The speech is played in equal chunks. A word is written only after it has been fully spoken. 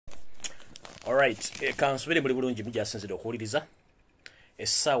Alright, kansubire muli bulungi mujasinzira okuwuliriza.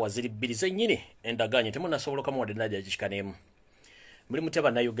 Essaawa ziri bbiri zennyini endaganye temunasobolokamu wadde najja gishikaneemu. Muli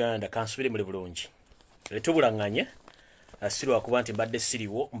mutya Uganda, kansubire muli bulungi. Letubulanganye asirwa kuba nti mbadde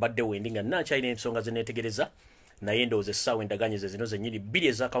siriwo, mbadde wendi nga nakyalina ensonga ze neetegereza, naye ndowooza essaawa endaganye ze zino zennyini bbiri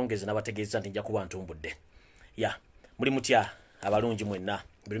ez'akawungeezi n'abategeeza nti nja kuba ntumbudde. Ya, muli mutya abalungi mwenna,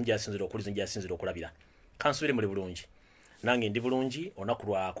 buli mujasinzira okuwuliriza njasinzira okulabira. Kansubire muli bulungi. Nange ndi bulungi olunaku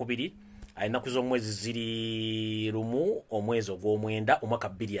lwa kubiri. Ennaku z'omwezi ziri lumu omwezi ogw'omwenda omwaka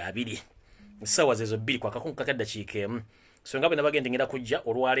 2020. Essaawa zezo 2 kwa kakunku kakaddakiika emu. So nga bwe nabagenda ngenda kujja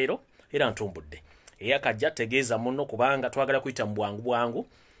olwaleero era ntumbudde. Eyakajja tegeeza muno kubanga twagala kuyita mu bwangu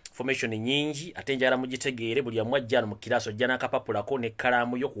formation nyingi ate njagala mugitegeere buli amwajja mu kiraaso ajja n'akapapulako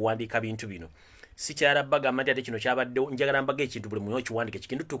n'ekkalaamu y'okuwandiika bintu bino. Sikyala bagamba nti ate kino kyabaddewo, njagala mbaga ekintu buli muntu okiwandike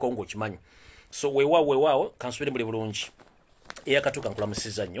kikindu tutuukawo ng'okimanyi. So weewaawo kansubire muli bulungi. Eyakatuuka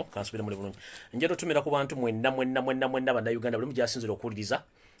nkulamusiza nnyo kansubire muli bulungi. Njala otumira ku bantu mwenna Bannayuganda buli mujasinzira okuwuliriza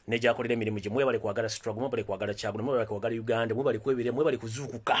n'egyakolera emirimu gye. Mwebale kwagala struggle, mwebale kwagala Kyagulanyi, mwebale kwagala Uganda, mwebale kwebere, mwebale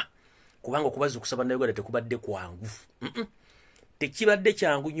kuzuukuka. Kubanga okubazuukusa Bannayuganda tekubadde kwangu. Tekibadde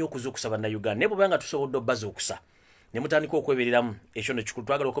kyangu nnyo okuzuukusa Bannayuganda. Naye bwebanga tusobodde obbazuukusa ne mutandika okwebereramu ekyo ne kikulu.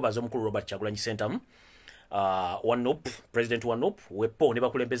 Twagala okubaza omukulu Robert Kyagulanyi Ssentamu, President Wanup, wepo ne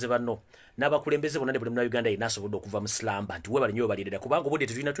bakulembeze banno. N'abakulembeze bonna ne buli Munnayuganda yenna asobodde okuva mu slamba nti webale nnyo webalirira kubanga obudde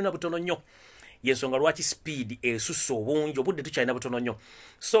tulina butono nnyo. Yensonga lwaki speed esusse obungi, obudde tukyalina butono nnyo.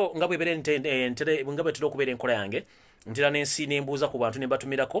 So nga bwe tera okubeera enkola yange, ntera n'ensi n'embuuza ku bantu ne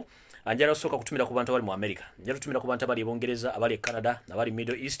mbatumirako. Njala osooka kutumira ku bantu abali mu America, njala tutumira ku bantu abali e Bungereza, abali e Canada, abali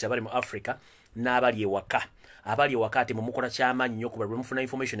Middle East, abali mu Africa, n'abali ewaka. Abali ewaka ate mukola ky'amaanyi nnyo kuba lwe mufuna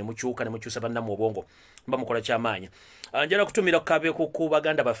information ne mukyuka ne mukyusa bannamu obwongo. Mba mukola ky'amaanyi. Njala kutumira ku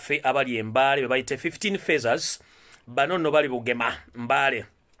baganda baffe abali e Mbale be bayite 15 Feathers. Bano nno bali Bugema Mbale.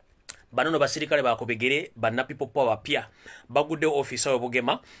 Bano nno basirikale bakubegere banna people power pia bagudde office wa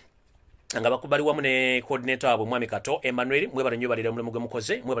Bugema nga bakubali wamu ne coordinator wabwe Mwami Kato Emmanuel. Mwebale nnyo balira mulimu gwe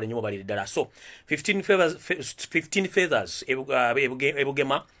mukoze, mwebale nnyo balira ddala. So 15 Feathers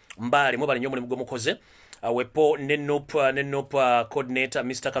Ebugema Mbale, mwebale nnyo mulimu gwe mukoze. Wepo Nenup coordinator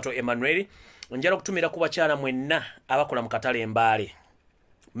Mr. Kato Emmanuel. Njala okutumira ku bakyala mwenna abakola mu katale Mbale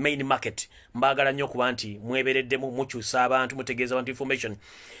main market. Mbagala nnyo kuba nti mwebereddemu mukyusa abantu, mutegeeza abantu information.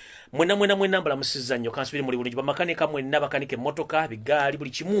 Mwenna mbalamusiza nnyo kansubire muli bulungi. Bamakanika mwenna bakanike emmotoka, bigaali, buli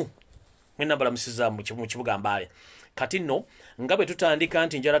kimu. Mwenna mbalamusiza mu kibuga Mbale. Kati nno nga bwe tutandika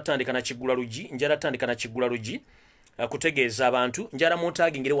nti njala tutandika na Kiggula Luggi, kutegeeza abantu, njala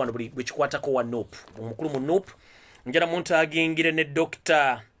muntagingire wano buli bwe kikwatako wa Nup. Omukulu mu Nup, njala muntagingire ne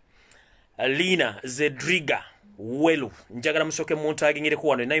Dr. Lina Zedriga Welu. Njagala musooke muntagingire ku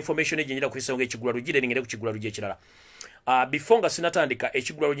wano na information ejinjira ku isonga Kiggula Luggi ngere ku Kiggula Luggi ekirala. Before nga sinatandika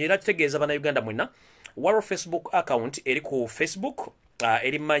Kiggula Luggi era kitegeeza Bannayuganda mwenna, waliwo Facebook account eri ku Facebook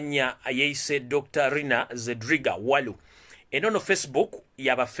erimanya yeise Dr. Lina Zedriga Walu. Eno Facebook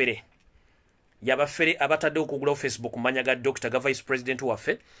yabafere abatadde okugulawo Facebook manya ga Dr. ga Vice President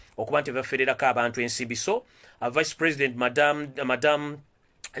waffe okuba nti bafererako abantu ensimbi. So Vice President Madam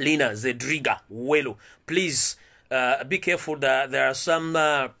Lina Zedriga Welu, please be careful that there are some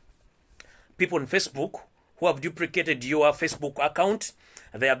people on Facebook who have duplicated your Facebook account.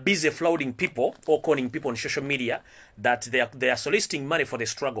 They are busy flooding people or calling people on social media that they are soliciting money for the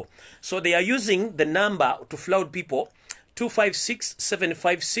struggle. So they are using the number to flood people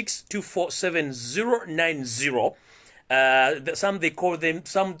 256-756-247-090. Some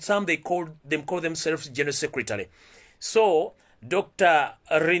call themselves General Secretary. So Dr.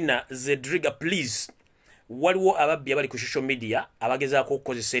 Lina Zedriga, please, waliwo ababbi abali ku social media abagezaako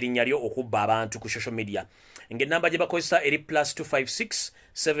okukozesa erinnya lyo okubba abantu ku social media. Ng'ennamba gye bakozesa eri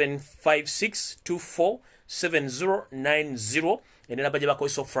 +256-756-247-090. Ennamba gye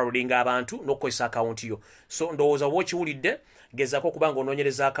bakozesa okufrawudinga abantu n'okukozesa akawunti yo. So ndowooza oba okiwulidde, gezaako okuba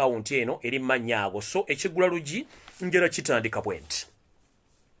ng'onoonyereza akawunti eno eri mannya ago. So Kiggula Luggi njala kitandika bwe nti.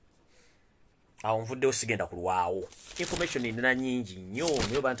 Awo nvuddewo sigenda kulwawo. Information nina nyingi nnyo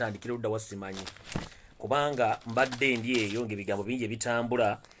naye bantandikira odda wasimanyi. Kubanga mbadde ndi eyo ng'ebigambo bingi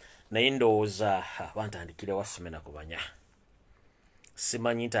ebitambula naye ndowooza bantandikire wa simena kubanya.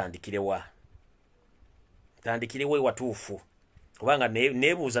 Simanyi ntandikirewa. Ntandikirewa watuufu. Kubanga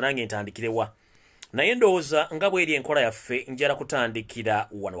neebuuza nange ntandikirewa. Naye ndowooza nga bw'eri enkola yaffe njala kutandikira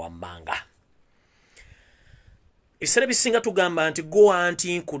wano wammanga. Ebiseera bisinga tugamba nti go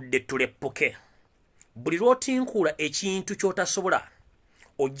anti nkudde tuleppuke. Buli lw'otinkula ekintu ky'otasobola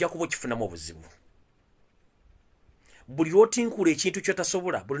ojja kuba okifunamu obuzibu. Buli lw'otinkula ekintu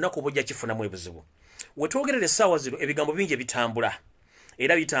ky'otasobola buli lunaku oba ojja kifunamu obuzibu. We twogerera essaawa zino ebigambo bingi ebitambula.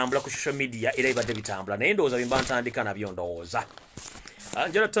 era bitambula ku social media era ibadde bitambula naye ndowooza bimba ntandika nabyo ndowooza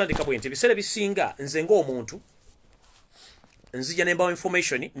njala tutandika bwenti ebiseera bisinga nze ng'omuntu nzija nembawo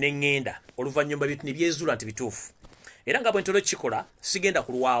information neŋŋenda oluvannyuma bintu ne byezuula nti bituufu era nga bwe ntolo kikola sigenda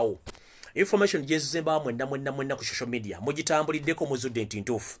kulwawo information gyezizembawo mwenna ku social media mugitambuliddeko muzudde nti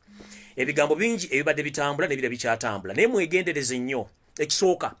ntuufu ebigambo bingi ebibadde bitambula nebira bikyatambula naye mwegendereze nnyo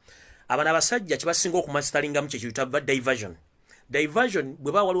ekisooka abana abasajja kyebasinga okumasitalingamu kyekiyuta diversion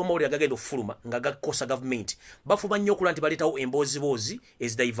bwe baba waliwo amawulire agagenda okufuluma nga gakosa gavumenti bafuba nnyo okulaba nti baleetawo emboozibozi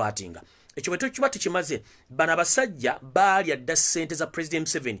ezidivertinga ekyo bwe kiba tukimaze bana abasajja baalya dda ssente za president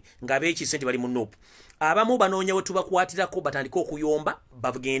Museveni ng'abeekise nti bali mu nuupu abamu banoonya we tubakwatirako batandike okuyomba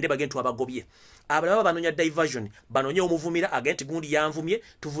bagende twabagobye abalaba banoonya diversion banoonya omuvumira agende nti gundi yanvumye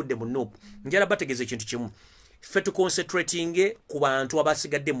tuvudde mu nuupu njala bategeeza ekintu kimu ffe tuconcentrating ku bantu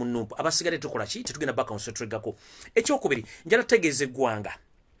abasigadde mu nuupu abasigadde tukola ki tetugenda baconcentragako ekyokubiri njala tutegeeza eggwanga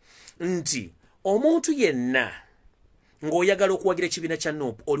nti omuntu yenna ng'oyagala okuwagira ekibiina kya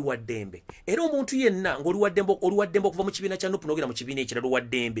nuupu oli wa ddembe era omuntu yenna ng'oli wa ddembe okuva mu kibiina kya nuupu n'ogenda mu kibiina ekirala wa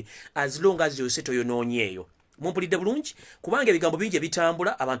ddembe as long as yose toyonoonyeeyo mumpulidde bulungi kubanga ebigambo bingi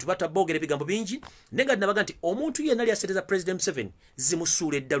ebitambula abantu bataboogera ebigambo bingi naye nga nabaga nti omuntu yenna lyaseeteza president Museveni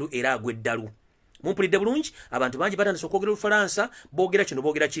zimusuula eddalu era agwa eddalu mumpulidde bulungi abantu bangi batandise okwogera Olufalansa boogera kino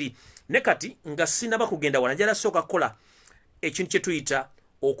boogera kiri ne kati nga sinaba kugenda wala njala sooka kukola ekintu kye tuyita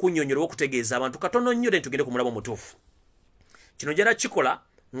okunnyonnyola okutegeeza abantu katono nnyo ne tugende ku mulabo mutuufu kino njala kikola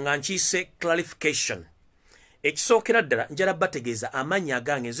nga nkiise clarification ekisookera ddala njala bategeeza amannya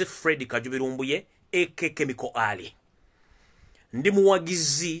agange nze Fred Kajubi Lumbuye Chemical Ali ndi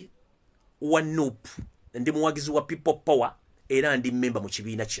muwagizi wa NUP ndi muwagizi wa People Power era ndi member mu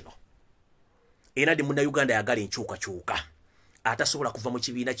kibiina kino era ndi Munnayuganda ayagala enkyukakyuka atasobola kuva mu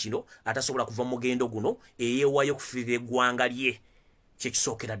kibiina kino atasobola kuva mu mugendo guno eyeewaayo okufiirira eggwanga lye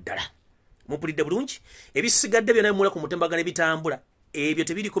kyekisookera ddala mumpulidde bulungi ebisigadde byonna bimula ku mutembagano ebitambula ebyo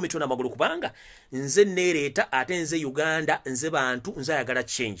tebiriko mitona amagulu kubanga nze neereeta ate nze Uganda nze bantu nze ayagala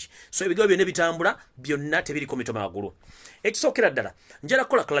change so ebigambo byonna ebitambula byonna tebiriko mitona amagulu ekisookera ddala njala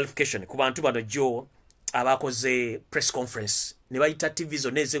kukola clarification ku bantu bano jo abakoze press conference ne bayita TV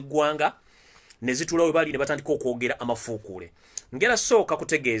zonna ez'eggwanga ne zituula we bali ne batandika okwogera amafuukuule ngera sooka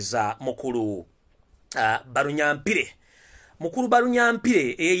kutegeeza mukulu Barunyampire mukulu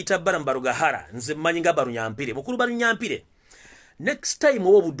Barunyampire eyeyita Balaam Barugahara nze mmanyi nga Barunyampire mukulu Barunyampire next time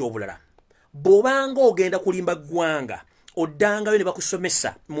oba obudde obulala bw'obanga ogenda kulimba ggwanga oddangayo ne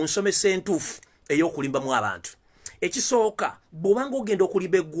bakusomesa mu nsomesa entuufu ey'okulimbamu abantu ekisooka bw'obanga ogenda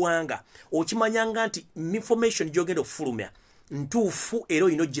okulimba eggwanga okimanyanga nti information gy'ogenda okufulumya ntuufu era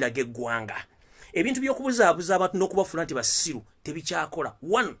olina ogiraga eggwanga ebintu by'okubuzaabuza abantu n'okubafuna nti basiru tebikyakola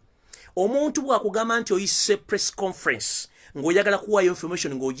one omuntu bw'akugamba nti oyise press conference ng'oyagala kuwaayo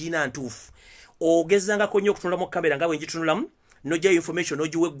information ng'ogiyina ntuufu ogezangako nnyo okutunulamu kamera nga bwe ngitunulamu n'ogyayo information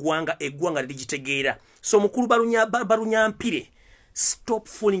n'ogiwa eggwanga ligitegeera so mukulu Barunyampire stop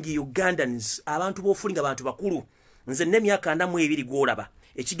fooling Ugandans abantu b'ofulinga abantu bakulu nze n'emyaka 42 gw'olaba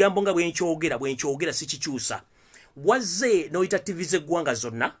ekigambo nga bwenkyogera sikikyusa wazze n'oyita TV z'eggwanga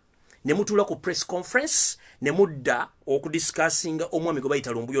zonna ne mutuula ku press conference ne mudda okudiscussinga omwami gwe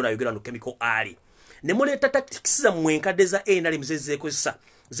bayita Lumbuye ayogera no Chemical Ali ne muleeta tactics zammwe enkadde za NRM zezeekozesa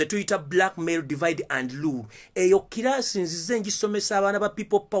ze tuyita blackmail divide and rule eyo kirasi nzize ngisomesa abaana ba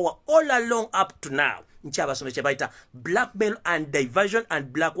People Power all along up to now nkyabasomesa bayita blackmail and diversion and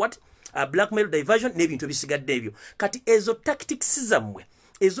blackmail diversion n'ebintu ebisigadde ebyo kati ezo tactics zammwe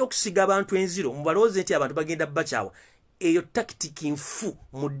ez'okusiga abantu enziro mubalowooze nti abantu bagenda bakyawa eyo tactic nfu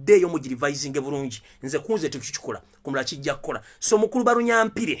muddeeyo mugirivising bulungi nze kunze tukikikola kumula kijja kukola so mukulu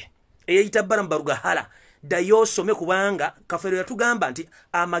Barunyampire eyeyita Balaam Barugahara ddayo osome kubanga Kafeero yatugamba nti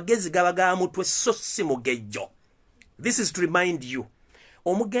amagezi gaba ga mutwe so si mugejjo this is to remind you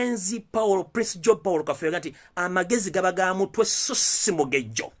omugenzi Prince Job Paul Kafeero nti amagezi gaba ga mutwe so si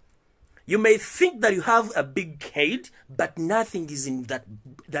mugejjo you may think that you have a big head but nothing is in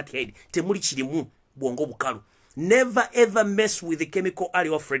that head temuli kirimu bwongo bukalu never ever mess with the Chemical Ali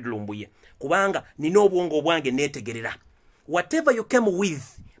wa Fred Lumbuye kubanga nina obwongo bwange netegerera whatever you came with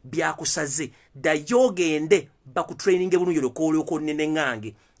byakusaze dayogende bakutraining bulungi lokolo nene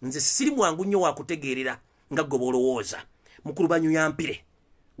ngange nze siri mwangu nnyo wakutegerera nga gobolowooza mukulu Barunyampire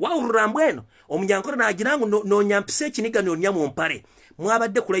wawurambweno omunyankora naginangu no nyampise ekiniga no nyamu mpale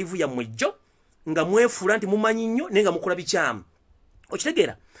mwabadde ku live ya mwejjo nga mwefula nti mumanyi nnyo nenga mukola bikyamu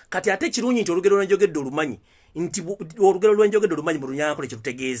okitegeera kati ate kirunyi nti olugero lwenjogedde olumanyi nti olugero lwenjogedde olumanyi mu Runyankole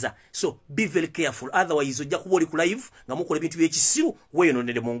kitutegeeza so be very careful otherwise ojja kuba oli ku live nga mukola ebintu by'ekisiru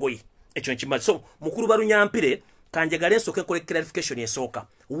weeyononere mu ngoye ekyo nkimanyi so mukulu Barunyampire kanjagale nsooke nkole clarification esooka.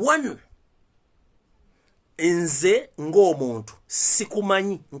 1 nze ng'omuntu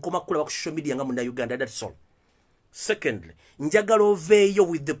sikumanyi nkoma kulaba ku social media nga munda Uganda, that's all. Secondly, njagala oveeyo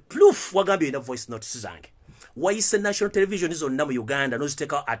with the proof wagambye olina voice notes zange. Wayise national television zonna mu Uganda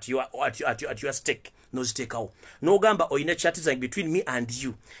noziteekawo at your stake noziteekawo n'ogamba olina chat zange between me and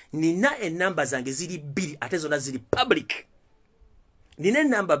you. Nina enamba zange ziri 2 ate zonna ziri public. Nina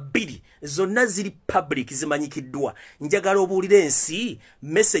enamba 2 zonna ziri public zimanyikiddwa. Njagala obuulire ensi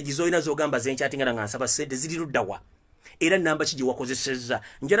message zolina zogamba zenkyatingana nga nsaba ssente ziri luddawa era namba ki gye wakozesezza.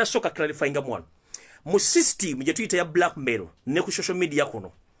 Njala sooka clarifyinga mwana mu system gye tuyita ya blackmail ne ku social media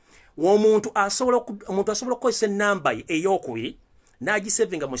kuno. Omuntu asobola okukozesa enamba ye ey'okubiri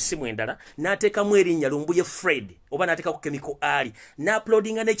n'agisevinga mu ssimu endala n'ateekamu erinnya Lumbuye Fred oba n'ateeka ku chemical ali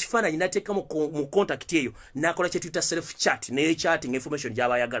n'uploadinga n'ekifaananyi n'ateeka mu contact eyo n'akola kye tuyita self chat ne chatting information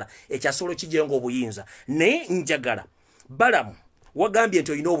gy'aba ayagala ekyasobola kijenga obuyinza. Naye njagala Balaam wagambye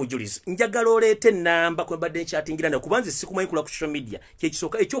nti olina obujulizi. Njagala oleete enamba kwe mbadde nkyatingira nayo kuba nze sikumanyi kula ku social media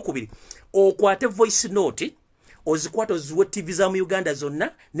kyekisooka. Ekyokubiri okwate voice note ozikwata oziwe TV za mu Uganda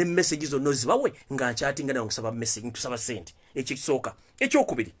zonna ne message zonna ozibawe nga nkyatinga nayo nkusaba message nkusaba sente. Ekyo kisooka.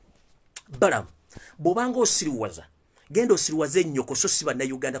 Ekyokubiri Balaam bw'obanga osiriwaza genda osiriwaze ennyoko so si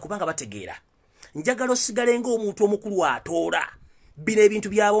bannayuganda kubanga bategeera. Njagala osigale ng'omuntu omukulu atoola. Bino ebintu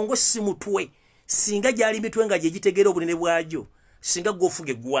byabongo si mutwe singa gyali mitwe nga gye gitegeera obunene bwagyo singa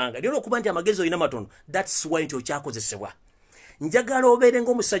gwofuga eggwanga. Lero okuba nti amagezi olina matono, that's why nti okyakozesebwa. Njagala obeere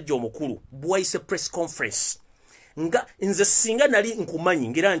ng'omusajja omukulu bwayise press conference nga nze singa nali nkumanyi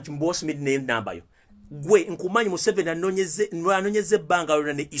ngera nti mboss mid name nambayo gwe nkumanyi Museveni anonyeze ebbanga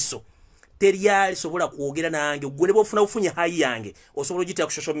lona ne iso teriyali sobola kwogera nange gwe ne bofuna bufunye hayi yange osobola ogita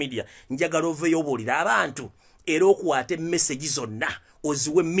ku social media. Njagala oveeyo obuulira abantu era okwate message zonna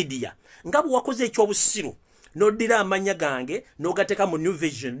oziwe media nga bwe wakoze ekyobusiru n'oddira amanya gange n'ogateeka mu New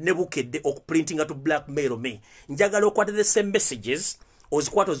Vision ne bukedde okuprintinga to blackmail me. Njagala okwate the same messages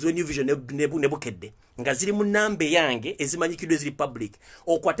ozikwata oziwe New Vision ne bukedde nga ziri mu namba yange ezimanyikiddwa eziri public.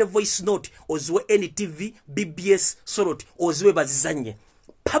 Okwate voice note oziwe NTV, BBS, Sorot oziwe bazizanye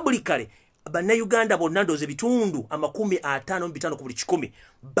publicly. Bannayuganda bonna ndooze bitundu 50 ku buli 100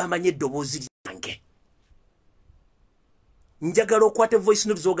 bamanye eddoboozi lyange. Njagala okwate voice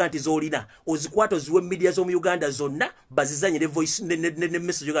note zoga nti zolina ozikwata oziwe media zo mu Uganda zonna bazizanye ne voice ne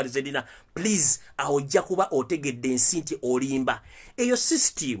message yoga zedina. Please ahojja kuba otegedde ensi nti olimba. Eyo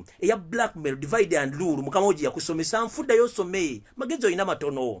system eya blackmail divide and rule mukama oji yakusomesa nfudda yosome magezo ina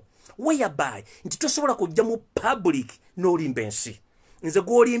matono whereby nti tosobola kujja mu public n'olimba ensi. Nze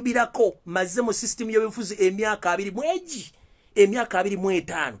gwolimbirako mazze mu system y'ebyobufuzi emyaka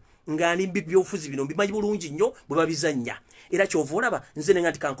 25 nga nimbi byobufuzi bino mbimanyi bulungi nnyo bwe babizanya. Era kyova olaba nze nenga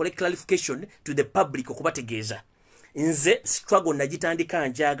nti kankole clarification to the public okubategeeza. Nze struggle nagitandika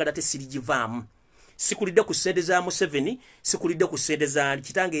njagala tesirigivaamu. Sikulidde ku ssente za Museveni, sikulidde ku ssente za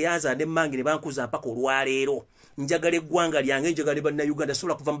kitange yanza ne mmange ne bankuza mpaka olwaleero. Njagala eggwanga lyange, njagala bannayuganda,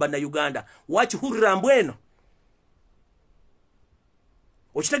 sobola kuva mu bannayuganda. Wakihurira mbweno.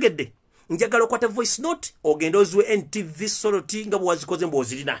 Okitegedde? Njagala okwata voice note ogenda oziwe NTV Soroti nga bwazikoze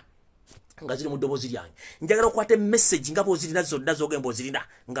mbozirina nga ziri mu ddoboozi lyange. Njagala okwate message nga bwozirina zonna zoga mbozirina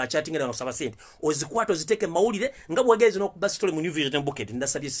nga kyatingana nga osaba sente ozikwata oziteeke mawulire nga bwagezi n'okuba story mu New Vision Bucket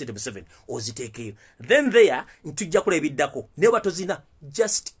ndasabye sente mu 7 oziteekeyo. Then there ntujja kula ebiddako ne batozina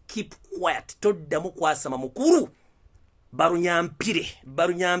just keep quiet toddamu kwasama mukulu.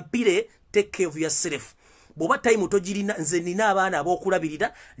 Barunyampire take care of yourself. Boba time tojirina nze nina abaana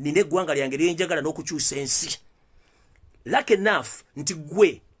abokulabirira nine eggwanga lyange lyenjagala n'okukyusa ensi. Lucky enough nti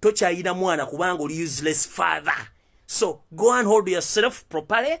gwe tokyayina mwana kubanga oli useless father. So go and hold yourself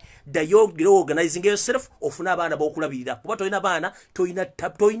properly. Organizing yourself ofuna abaana abokulabirira. Kuba toyina baana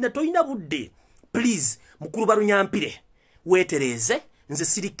toyina budde. Please mukulu Barunyampire weetereze nze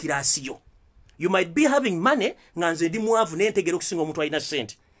siri kirasiyo. You might be having money nga nze ndi mwavu n'entegera okusinga omuntu alina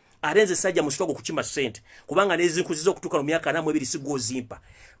sente. Arenze sajja musitwago kukima sente kubanga nezinkuzizo okutuka mu myaka 2 sigwo zimpa.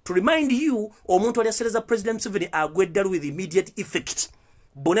 To remind you omuntu ali asereza President Museveni agweddalu with immediate effect.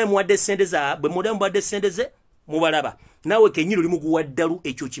 Bone muwadde sente za bwe muwadde muwadde sente ze mubalaba nawe kenyiro limu guwaddalu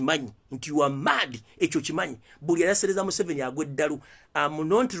ekyo kimanyi nti you are mad ekyo kimanyi. Buli ali asereza Museveni agweddalu. I'm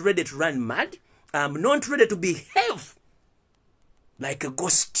not ready to run mad. I'm not ready to behave like a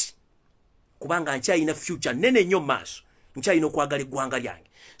ghost kubanga nkyayina future nene nnyo maaso nkyayina okwagala eggwanga lyange.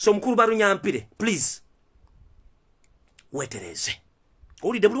 So mukulu Barunyampire please wetereze.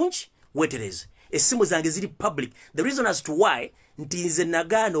 Olide bulungi wetereze. Esimu zange ziri public. The reason as to why nti nze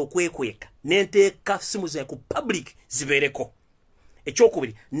nagaana okwekweka nenteeka simu zange ku public zibeereko.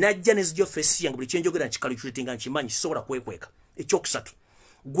 ekyokubiri najja nezijjo face yange buli kyenjogera nkicalculatinga nkimanyi sisobola kwekweka. ekyokusatu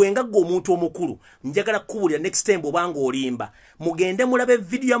gwenga gwe omuntu omukulu njagala kukubulira next time obanga olimba mugende mulabe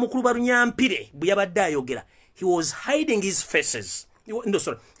video ya mukulu Balunyampire bwe yabadde ayogera. He was hiding his faces. No,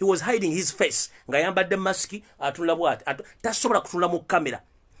 sorry. He was hiding his face. Nga yambadde maski atunula bwati. Tasobola kutunula mu kamera.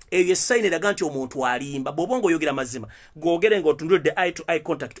 Eyo yesaine eraga nti omuntu alimba. Bw'obanga oyogera mazima googere ng'otunulidde eye to eye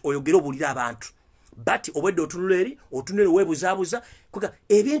contact oyogere obulira abantu. But obwedde otunula eri otunula weebuzaabuza kuga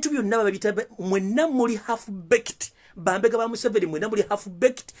ebintu byonna babiyita mwenna muli half baked. Bambega ba Museveni mwenna muli half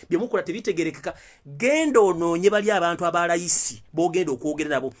baked bye mukola tebitegerekeka. Genda onoonye bali abantu abalayisi b'ogenda okwogera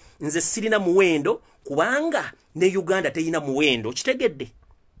nabo. Nze sirina muwendo kubanga ne Uganda teyina muwendo. Kitegedde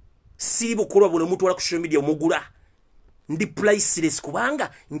siri bukolwa buno omuntu wala ku social media omugula ndi priceless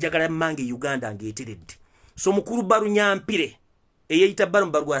kubanga njagala mmange Uganda ngeeteredde. So mukulu Balunyampire eyeyita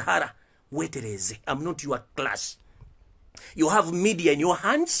Balaam Barwahara wetereze. I'm not your class. You have media in your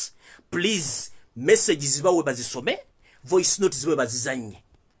hands. Please messages bawe bazisome, voice notes bawe bazizanye.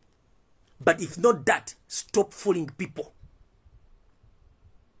 But if not that, stop fooling people.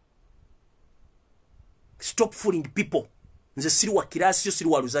 Stop fooling people. Nze siri wa kirasio siri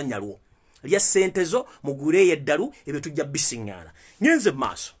wa luzanya luo. Lya sentezo mugure yeddalu ebyo tujja bisingana. Nyenze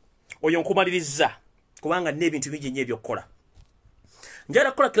maso. Oyo nkumaliriza kubanga n'ebintu bingi nnyo ebyokola.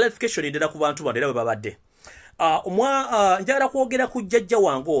 Njagala kukola clarification endera ku bantu bandera bwe babadde. Njagala kwogera ku jjajja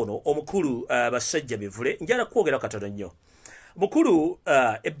wange ono omukulu Basajja Mivule. Njagala kwogera katono nnyo. Mukulu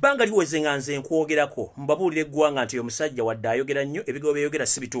ebbanga liweze nga nze nkwogerako mbabuulira eggwanga nti omusajja wadde ayogera nnyo ebigambo byayogera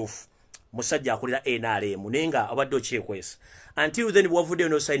si bituufu. Musajja akolera NRM nenga abadde okyekwesa. Until then bwavuddeyo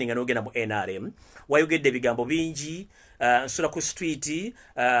no signing anogenda mu NRM wayogedde ebigambo bingi nsula ku street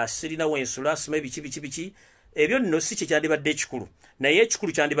sirina wensula simanyi biki ebyo nno si kye kyandibadde ekikulu naye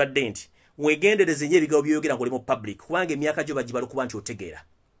ekikulu kyandibadde nti wegendereze nnyo ebigambo by'oyogera ng'oli mu public kubanga emyaka gyo bagibalu kuba nti otegeera.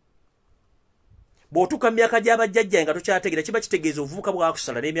 Bw'otuuka mu myaka gy'abajjajja nga tokyategeera kiba kitegeeza obuvubuka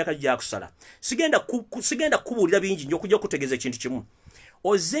bwakusala n'emyaka gyakusala. Sigenda kukubuulira bingi nnyo okujja okutegeeza ekintu kimu.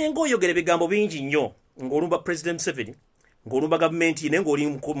 Ozenga oyogera ebigambo bingi nnyo ng'olumba President Museveni ng'olumba gavumenti ne ng'oli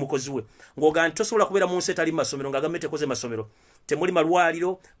mukozi we ng'ogaa nti tosobola kubeera mu nsi etali masomero nga gavumenti ekoze masomero temuli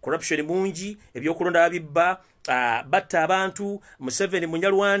malwaliro corruption mungi ebyokulonda abibba batta abantu Museveni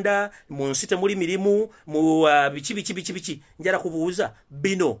munyalwanda mu nsi temuli mirimu mu biki njala kubuuza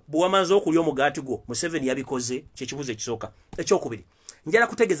bino bw'amaze okulya omugaati gwo Museveni yabikoze kye kibuuzo ekisooka. Ekyokubiri njala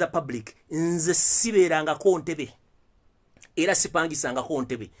kutegeeza public nze sibeerangako ntebe era sipangisangako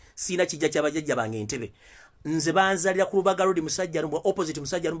ntebe sina kijja ky'abajjajja bange ntebe. Nze banzalira ku Lubaga Road musajja rumba opposite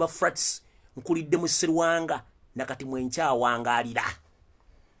musajja rumba flats nkulidde mu Sserwanga nakati mwenkyawangalira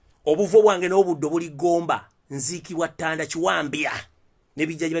obuvo bwange n'obuddo buli gomba nziikibwa ttanda kiwambya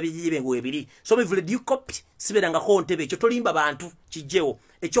nebijjajiba bijjibe ngo ebiri. So Mivule do you copy siberangako ntebe ekyo tolimba bantu kijjewo.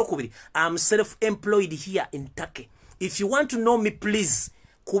 Ekyokubiri I'm self-employed here in Turkey. If you want to know me please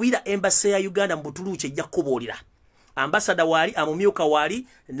kubira embassy ya Uganda mbutuluche ejja kukubuulira. Ambassador wali amumyuka wali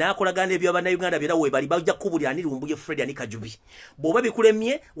nakolagana ebyo abana Uganda birawe bali bajja kubuli ani Lumbuye Fred ani Kajubi. Bwoba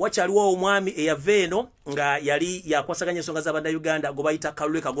bikulemye wakyaliwo omwami eyaveeno nga yali yakwasaganya ensonga z'abana Uganda go bayita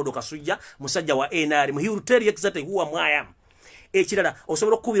Kalule Kagodo Kasujja musajja wa NRM. He will tell you exactly who I am. Ekirala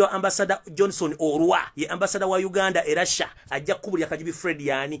osobola okubira Ambassador Johnson Orwa ye ambassador wa Uganda e Russia ajja kubuli Kajubi Fred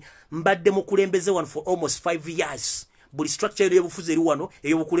yani mbadde mukulembeze one for almost 5 years. Buli structure y'obufuzi eri wano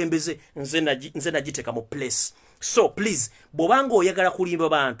ey'obukulembeze nze nagiteka mu place. So please bobanga oyagala kulimba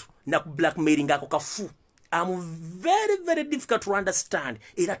bantu na blackmailing ako kafu I'm very difficult to understand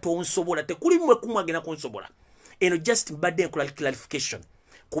era tonsobola tekuli mwe kumwagena konsobola eno just mbadde clarification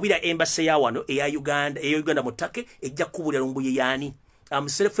kubira embassy ya wano eya Uganda mutake ejja kubulira Lumbuye yani I'm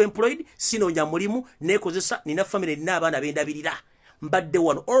self-employed sinonja mulimu nekozesa nina family nina abaana bendabirira mbadde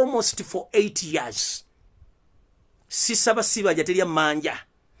wano almost for 8 years. Sisaba sibanja terya manja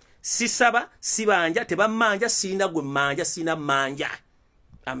sisaba sibanja tebamanja sina gwe manja sina manja.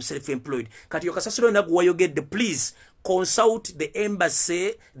 I'm self-employed. Kati yokasasiro na wayogedde please consult the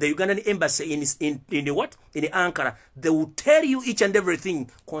embassy, the Ugandan embassy in what? In Ankara. They will tell you each and everything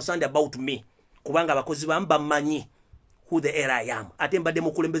concerned about me. Kubanga abakozi bamba manyi who the hell I am. Atemba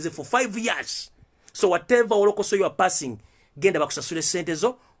demo kulembeze for 5 years. So whatever olokoso you are passing, genda bakusasule sente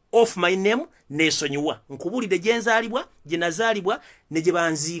zo off my name nesonyiwa. Nkubulide gyenzaalibwa, gyenazaalibwa ne gye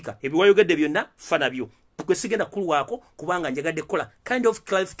banziika. Ebiwayogedde byonna fana byo. Kwe sigenda kulwako kubanga njagadde kola kind of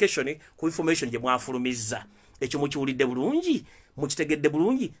clarification ku information gye mwafulumizza. Ekyo mukiwulidde bulungi, mukitegedde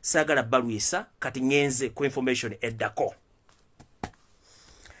bulungi, saagala balwisa kati ngenze ku information eddako.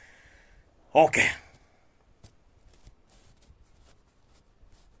 Okay.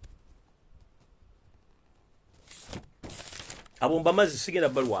 abomba mazzi sigenda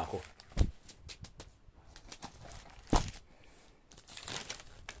balwako.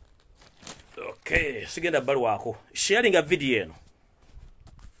 Okay, sigenda balwako. Sharing a video eno.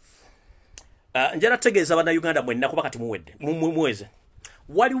 Njala tegeeza bana Uganda mwenna kuba kati muwedde. Mweze.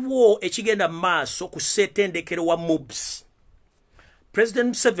 Waliwo ekigenda maaso ku setendekero wa MOBS. President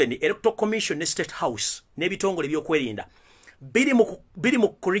Museveni, Electoral Commission ne State House n'ebitongole by'okwerinda biri mu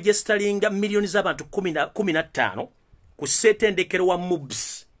kuregisteringa miliyoni z'abantu 15 ku setendekero wa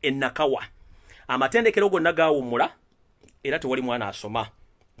MOBS Nakawa. Amatendekero gonna gaawummula era tewali mwana asoma.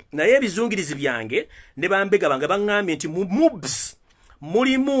 Naye ebizungirizi byange ne bambega bange baŋŋambye nti mu MOBS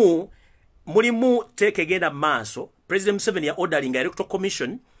mulimu teeka egenda maaso. President Museveni ya ordering Electoral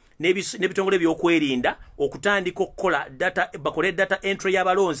Commission n'ebitongole by'okwerinda okutandika okukola bakole data entry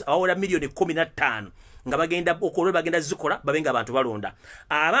y'abalonzi awawera miliyoni 15 nga bagenda zikola babenga abantu balonda.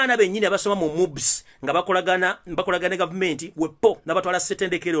 Abaana bennyini abasoma mu MOBS nga bakolagana government wepo n'abatwala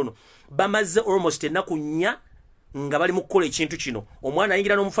setendekero ono bamaze almost ennaku 4 nga bali mu kukola ekintu kino. Omwana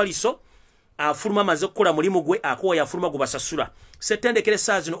ayingira n'omufaliso afuluma amaze okukola mulimu gwe akuwa yafuluma gubasasula. Setendekere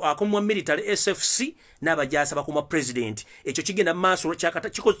saa zino akumwa military SFC n'abajaasa bakuma president. Ekyo kigenda maaso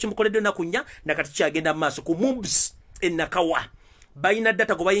kimukoledde ennaku 4 nakati kyagenda maaso ku MOBS Nakawa. Bayina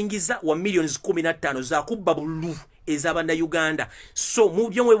data go bayingiza wa miliyoni 15 za kubba bululu ez'abana Uganda. So mu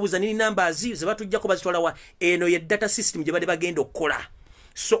byo mwebuuza nini numbers ze batujjako bazitwala wa eno ye data system gye bade bagenda okukola.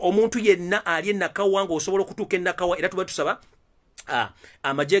 So omuntu yenna ali Nakawa nga osobola okutuuka Nakawa era tuba tusaba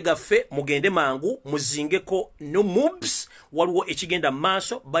amagye gaffe mugende mangu muzingeko no MOBS. Waliwo ekigenda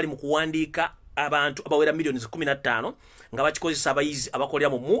maaso bali mu kuwandiika abantu abawera miliyoni 15 nga bakikozesa abayizi abakolera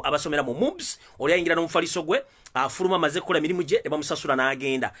mu abasomera mu MOBS. Oli ayingira n'omufaliso gwe afuluma amaze kukola mirimu gye ne bamusasula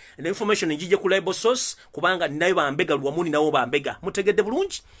n'agenda. Ne information njije ku label source kubanga nayo bambega lwamuni nawo bambega mutegedde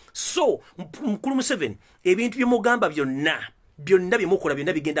bulungi. So mukulu Museveni ebintu bye mugamba byonna byemukola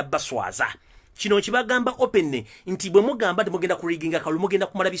byonna bigenda baswaza. Kino kibagamba open nti bwe mugamba temugenda kuriginga kalu mugenda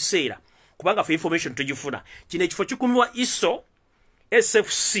kumala biseera kubanga for information tujifuna. Kino ekifo kikumiwa ISO,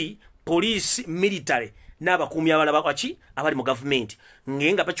 SFC, police, military n'abakuumi abalala bakwaki abali mu government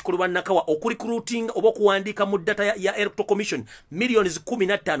ngenga bakikolwa Nakawa okurecruiting oba okuwandiika mu data ya Electoral Commission miliyoni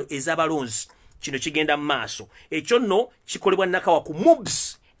 15 ez'abalonzi. Kino kigenda maaso. Ekyo nno kikolebwa Nakawa ku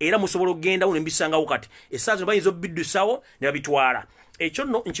MOBS era musobola okugenda unembisangawo kati esaazo bayinza obiddusawo ne babitwala. Ekyo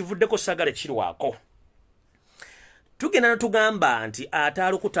nno nkivuddeko sagale kirwako. Tugenda natugamba nti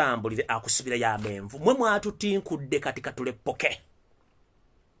ataali okutambulire akusibira y'amenvu. Mwe mwatutinkudde kati katulepoke.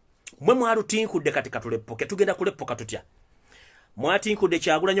 Tugenda kulepoka tutya. Mwatinkudde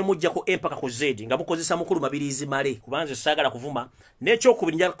Kyagulanyi mujjako empaka ku Z nga mukozesa mukulu mabirizi male kubanze sagala kuvuma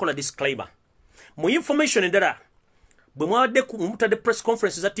n'ekyokubiri njala kukola disclaimer. Mu information endala bwe mwawadde ku mutadde press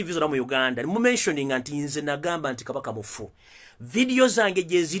conference za TV zonna mu Uganda mu mentioning nti nze nagamba nti Kabaka mufu. Video zange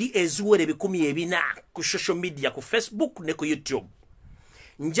gye ziri eziwere 14 ku social media ku Facebook ne ku YouTube.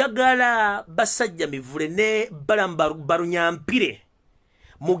 Njagala Basajja Mivule ne Balaam barunyampire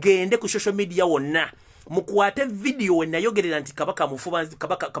mugende ku social media wonna mukwate video we nayogerera nti Kabaka mufu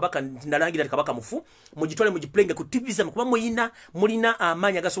kabaka nalangira Kabaka mufu mugitwale mugiplenge ku TV za kuba mulina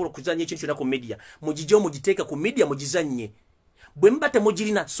amanya gasobola kuzanya ekintu na ku media mugijo mugiteeka ku media mugizanye bwe mbate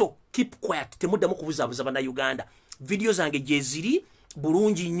mugirina. So keep quiet temuddamu kubuzabuza bana Uganda. Video zange jeziri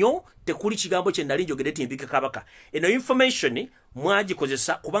bulungi nnyo tekuli kigambo kye nali njogedde timbika Kabaka. Eno information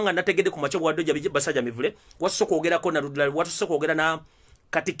mwagikozesa kubanga nategedde ku macho bwaddoja Basajja Mivule wasoka ogerako na rudala watusoka ogera na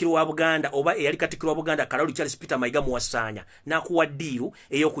Katikiro wa Buganda oba eyali Katikiro wa Buganda Karoli Charles Peter Mayiga muwasanya na kuwa diru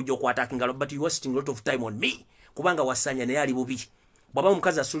ey'okujja okwatakinga but you wasting a lot of time on me kubanga wasanya naye ali bubi. Baba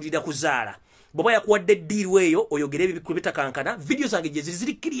omukazi asulira kuzaala baba yakuwadde diru eyo oyogere ebikubita kankana. Video zange je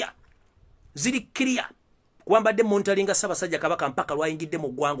ziri clear kwambadde monitoringa Ssaabasajja Kabaka mpaka lwayingidde mu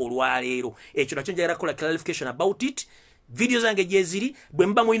ggwanga olwaleero. Ekyo nakyo njagala kukola clarification about it. Video zange je ziri bwe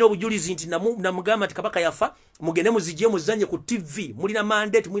mba mulina obujulizi nti namugamba nti Kabaka yafa mugende muzijje muzanye ku TV mulina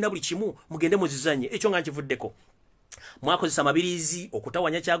mandate mulina buli kimu mugende muzizanye. Ekyo nga nkivuddeko. Mwakozesa mabirizi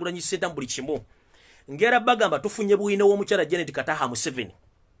okutawanya Kyagulanyi Ssenta buli kimu. Ngera bagamba tufunye bwino w'omukyala Janet Kataha Museveni.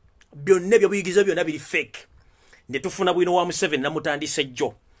 Byonna ebyo buyigizo byonna biri fake. Ne tufuna bwino wa Museveni namutandise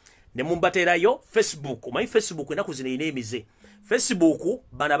jjo. Ne mumbaterayo Facebook. Omanyi Facebook enaku zino ina emize. Facebook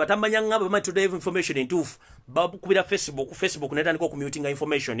bana batamanya ngabo bamatude information entuufu babukubira Facebook netandika okumutinga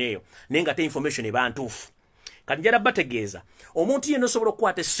information eyo nenga te information eba ntuufu. Kati njala bategeeza omuntu yenna osobola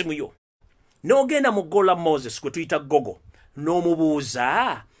okukwata essimu yo n'ogenda mu Gola Moses kwe tuyita Gogo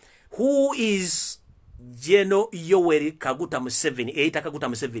n'omubuuza who is Jeno Yoweri Kaguta Museveni eita Kaguta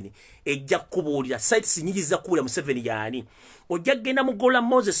Museveni ejja kubuulira sites nyingi za kubuulira Museveni yani ojja genda mugola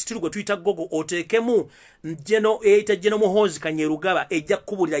Moses Tirugo tuita gogo otekemu Jeno eita Jeno Muhoozi Kanyerugaba ejja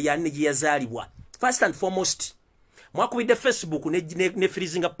kubuulira yani gye yazaalibwa first and foremost mwakubidde Facebook ne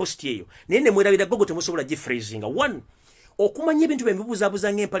freezing post eyo nene mwerabira gogo temusobola gi freezing one okumanya ebintu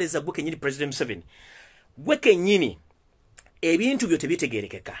bembibuzabuza ng'empale za gwe kenyini President Museveni gwe kenyini ebintu byo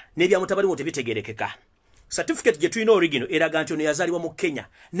tebitegerekeka nebya mutabali wo tebitegerekeka certificate je tulina original eraga nti ono yazaalibwa mu Kenya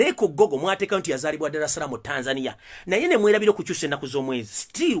naye ku gogo mwateeka nti yazaalibwa Dar es Salaam mu Tanzania naye ne mwerabira okukyusa ennaku z'omwezi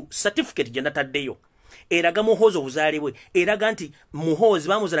still certificate je nataddeyo eraga Muhoozi obuzaalibwe eraga nti Muhoozi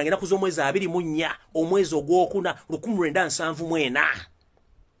bamuzaalanga ennaku z'omwezi 24 omwezi ogwokuna 1974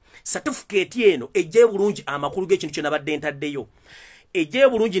 certificate eno ejje bulungi amakulu g'ekintu kye nabadde ntaddeyo ejje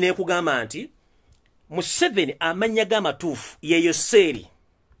bulungi n'ekugamba nti Museveni amanya g'amatuufu yeyo seri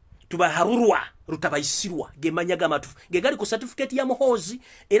tubaharurwa rutabayisirwa gemanya g'amatuufu gegali ku certificate ya Muhoozi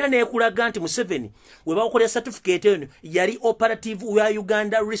era n'ekulaga nti Museveni we bakola certificate eno yali operative ya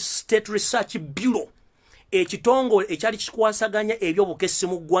Uganda State Research Bureau ekitongole ekyali kikwasaganya ebyobukesi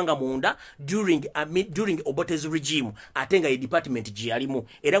mu ggwanga munda during Obote's regime ate nga ye department gye yalimu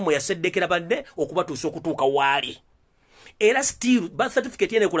era mwe yaseddekera badde okubatuusa okutuuka waali era still birth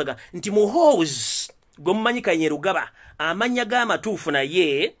certificate yene ekulaga nti Muhoozi gommanyi Kanyerugaba amanya g'amatuufu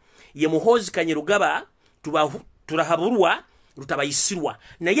naye ye Muhoozi Kanyerugaba turahabulwa rutabayisirwa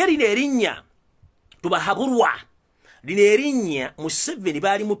naye lino erinnya tubahabulwa lino erinnya Museveni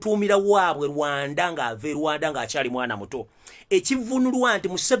baali mutuumira waabwe Rwanda ng'ava e Rwanda ng'akyali mwana muto ekivunulwa nti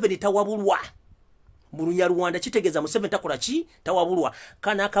Museveni tawabulwa mu Lunyarwanda kitegeeza Museveni takola ki tawabulwa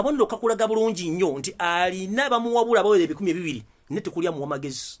kana akabonero kakulaga bulungi nnyo nti alina bamuwabula bawera 200 ne tekulya mu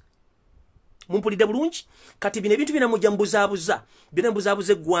magezi mumpulidde bulungi kati bino ebintu binamujambuzaabuza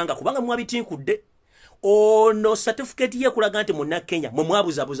binambuzabuze eggwanga kubanga mwabitinkudde ono certificate ye kulaga nti munna Kenya mwe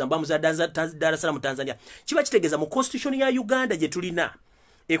mwabuzabuza mbamuza Dar es Salaam Tanzania kiba kitegeeza mu constitution ya Uganda gye tulina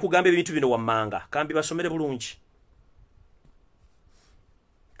ekugamba ebintu bino wammanga kambi basomere bulungi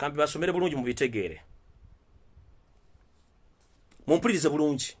mu bitegeere mumpulirize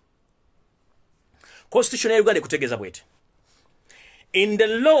bulungi constitution ya Uganda ekutegeeza bwete in the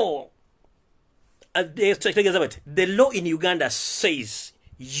law the law in Uganda says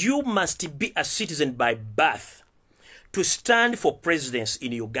you must be a citizen by birth to stand for presidents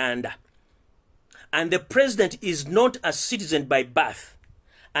in Uganda. And the president is not a citizen by birth.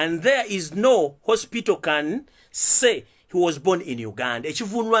 And there is no hospital can say he was born in Uganda.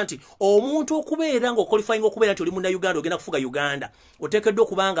 Ekivunulwa nti omuntu okubeera nga qualifying okubeera nti oli munna Uganda ogenda kufuga Uganda. Oteekeddwa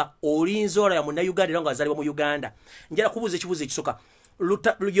okubanga oli nzoola ya munna Uganda era nga azaalibwa mu Uganda. Njala kubuuza ekibuuzo ekisooka.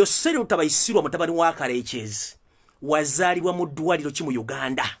 Yoseri Lutabayisirwa mutabani wa Kalekyezi wazaalibwa mu ddwaliro ki mu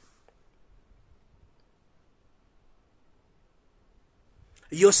Uganda.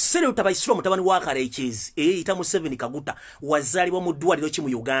 Yoseri Lutabayisirwa mutabani wa Kalekyezi eyita Museveni Kaguta wazaalibwa mu ddwaliro ki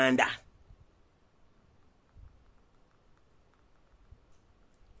mu Uganda.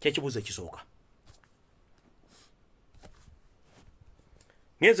 Kyekibuuzo ekisooka.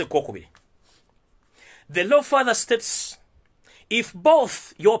 Ngenze kwokubiri. The law further states if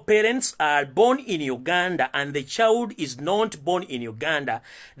both your parents are born in Uganda and the child is not born in Uganda,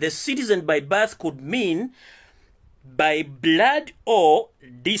 the citizen by birth could mean by blood or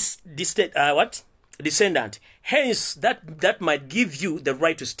descendant. Hence, that might give you the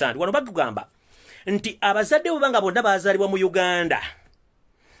right to stand. Wano bagamba nti abazadde banga bonna bazaalibwa mu Uganda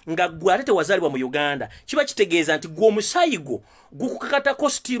nga gwe ate tewazaalibwa mu Uganda kiba kitegeeza nti gwe omusaayi gwo gukukakatako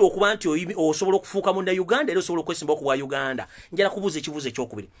sitiiro okuba nti osobola okufuuka munna Uganda era osobola okwesimba ku bwa Uganda. Njala kubuuza ekibuuzo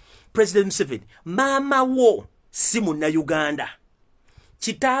ekyokubiri. President Museveni maama wo si munna Uganda,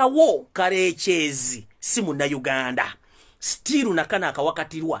 kitaawo Kalekyezi si munna Uganda, sitiiru nakana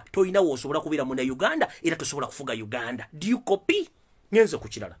akawakatirwa toyina woosobola kubeera munna Uganda era tosobola kufuga Uganda. Do you copy? Ngenze ku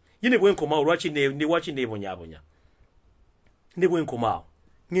kirala yine bwenkomaawo lwaki neebonyaabonya ne bwenkomaawo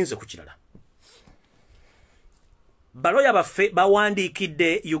ngenze ku kirala. Baloya baffe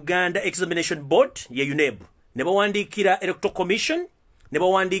bawandiikidde Uganda Examination Board ye UNEB ne bawandiikira Electoral Commission ne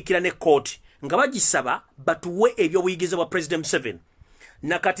bawandiikira ne court nga bagisaba batuwe ebyobuyigize bwa President Museveni.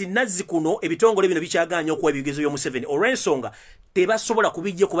 Nakati nazzi kuno ebitongole bino bikyaganya okuwa ebiyigize bya Museveni olw'ensonga tebasobola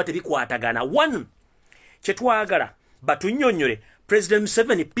kubijja kuba tebikwatagana. One kyetwagala batunnyonnyole President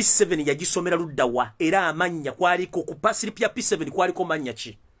Museveni P7 yagisomera luddawa era amanya kwaliko ku pasiri pya P7 kwaliko manya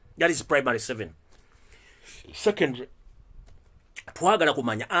ki. That is primary 7. Secondary twagala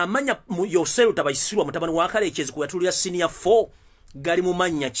kumanya amanya Yoseri Lutabayisirwa mutabani wa Kalekyezi ku yatulira senior 4 gali mu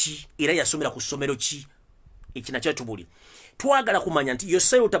manya ki era yasomera ku ssomero ki. Iki nakyo tubuli twagala kumanya nti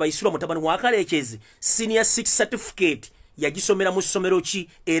Yosero Tabayisirwa mutabani wa Kalekezi senior 6 certificate yagisomera mu ssomero ki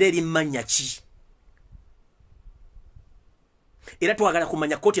era eri mmanya ki. Era twagala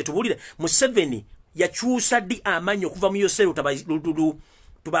kumanya koti etubulire Museveni yakyusa ddi amanyi okuva mu Yosero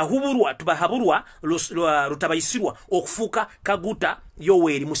tubahaburwa Lutabayisirwa okufuuka Kaguta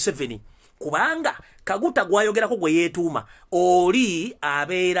Yoweri Museveni. Kubanga Kaguta gwayogerako gwe yeetuuma oli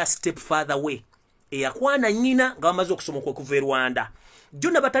abeera step father we eyakwana nnyina nga bamaze okusomoka okuva e Rwanda.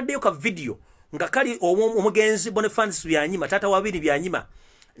 Jonna bataddeyo ka video nga kali omugenzi Boniface Byanyima taata wa Bini Byanyima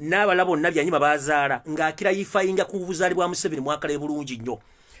n'abala bonna Byanyima bazaala ng'akira yifayinga ku buzaali bwa Museveni mwakala bulungi nnyo.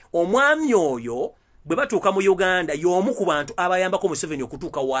 Omwami oyo bwe batuuka mu Uganda y'omu ku bantu abayambako Museveni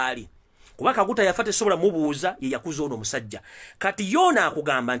okutuuka waali. Kuba Kaguta yafa tesobola mubuuza ye yakuza ono musajja. Kati yona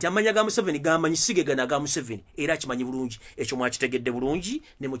akugamba nti amanya ga Museveni gamanyisige gana ga Museveni era kimanyi bulungi. Ekyo mwakitegedde bulungi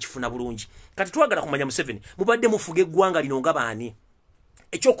ne mukifuna bulungi. Kati twagala kumanya Museveni mubadde mufuge eggwanga lino nga baani.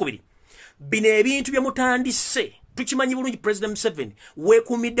 Ekyokubiri bino ebintu bye mutandise tukimanyi bulungi President Museveni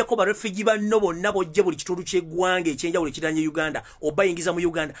weekuumiddeko ba refugee banno bonna bojje buli kitundu ky'eggwanga ekyenjawulo ekiranye Uganda obayingiza mu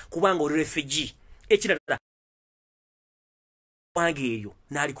Uganda kubanga oli refugee. Ekirala wange eyo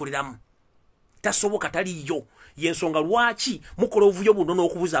n'alikoleramu tasoboka taliyo yensonga lwaki mukola ovuyo buno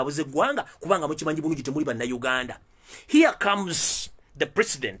n'okubuzaabuza eggwanga kubanga mukimanyi bulungi temuli banna Uganda. Here comes the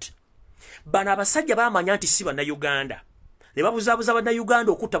president. Bano abasajja baamanya nti si banna Uganda ne babuzaabuza banna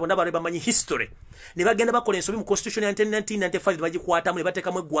Uganda okutta bonna bale bamanyi history ne bagenda bakola ensobi mu constitution ya 1995 ne bagikwatamu ne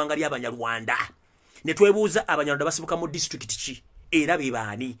bateekamu eggwanga ly'Abanyarwanda. Ne twebuuza Abanyarwanda basibuka mu district ki era be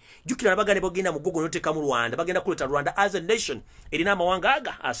baani. Jukira bagane bogenda mu gogo n'oteeka mu Rwanda bagenda kuleta Rwanda as a nation erina amawanga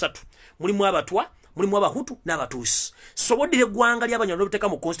aga asatu mulimu Abatwa mulimu Abahutu n'Abatuusi. Sobodire eggwanga ly'Abanyarwanda obuteeka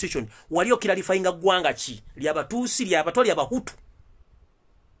mu constitution wali okiralifayinga ggwanga ki ly'Abatuusi ly'Abatwa ly'Abahutu.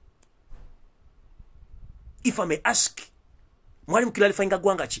 If I may ask mwali mukiralifayinga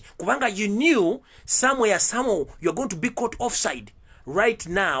ggwanga ki kubanga you knew somewhere you're going to be caught offside right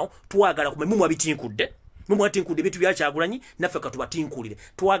now. Twagala kumemumwa bitinkudde mumwatinkudde bitu byakyagulanyi naffe katubatinkulire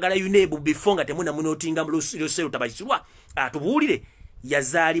twagala yunebu before nga temuna munotinga Yosero Tabayisirwa atubuulire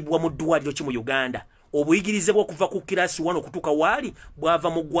yazaalibwa mu ddwaliro ki mu Uganda. Obuyigirize bw'okuva ku kirasi 1 okutuuka waali bwava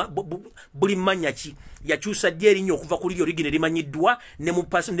mu buli mmanya ki yakyusa ddi erinnya okuva ku liri origine limanyiddwa ne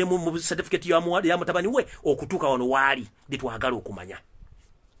mu certificate ya mutabani we okutuuka wano waali litwagala okumanya.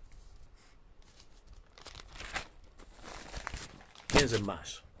 Genze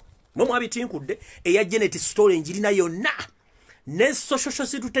maaso mwabitinkudde eya Janet story njirina yonna ne social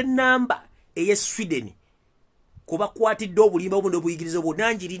security number eye Sweden kuba kwatidde obulimba obuno obuyigirize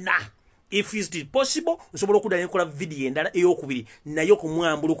obunanjirina. If it is possible nsobola okudda nkola video endala ey'okubiri nayo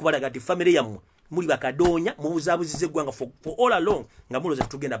kumwambula okubalaga ati family yammwe muli bakadoonya mubuzaabuzize eggwanga for all along nga muloza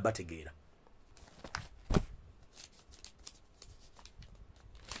tugenda bategeera.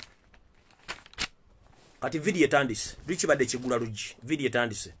 Kati video etandise likibadde kigula lugi video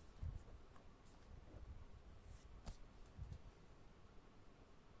etandise.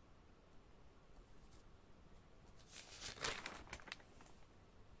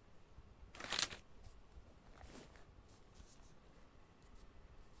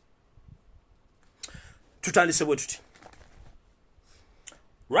 Tutandise bwe tuti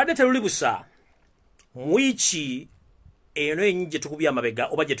Rwanda terulibusa mwichi eno enyi gye tukubya amabega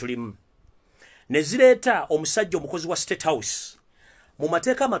oba gye tulimu ne zireeta omusajja omukozi wa State House mu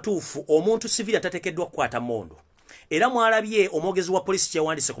mateeka amatuufu omuntu sivili atateekeddwa kukwata mmondo. Era mwalabye omwogezi wa polisi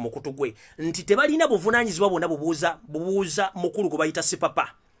kyewandise ku mukutu gwe nti tebalina buvunaanyizibwa bwonna bubuuza mukulu gwe bayita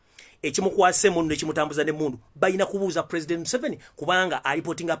sipapa ekimukwase munno nekimutambuza n'emmundu balina kubuuza President Museveni kubanga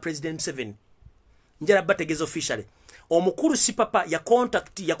alipotinga President Museveni. Njala bategeeza officially omukulu sipapa ya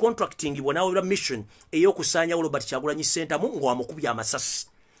contracting bw'anaawera mission ey'okusaanyawo Robert Kyagulanyi Center mu ng'amukubya amasasi.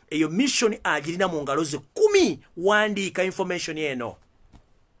 Eyo mission agirina mu ngalo ze 10 wandiika information eno.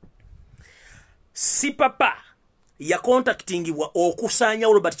 Sipapa ya contractingibwa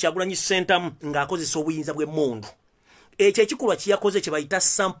okusaanyawo Robert Kyagulanyi Center ng'akozesa obuyinza bw'emmundu. Ekyo ekikolwa kiyakoze kye bayita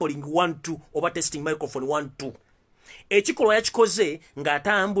sampling 1-2 oba testing microphone 1-2. Ekikolwa yakikoze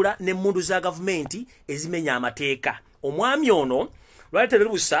ng'atambula n'emmundu za gavumenti ezimenya amateeka. Omwami ono lwali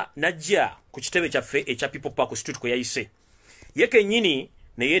terubusa najja ku kitebe kyaffe ekya People Park Street kwe yayise. Ye kennyini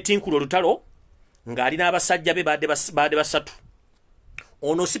ne yeetinkula olutalo ng'ali n'abasajja be baade basatu.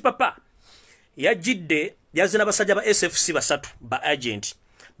 Ono sipapa yazze n'abasajja ba SFC basatu ba agent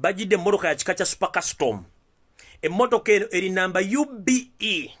bajjidde emmotoka ya kika kya Super Custom. Emmotoka eno eri namba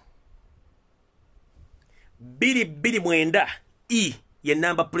UBE 229 ye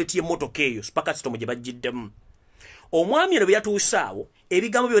namba plate y'emmotoka eyo Super Custom gye bajjiddemu. Omwami eno bwe yatuusaawo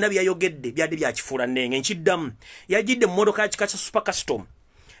ebigambo byonna byayogedde byadde byakifuula nnenge nkiddamu yajidde mu motoka ya kika kya super custom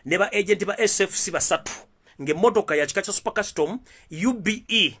ne ba agenti ba SFC basatu ng'emmotoka ya kika kya super custom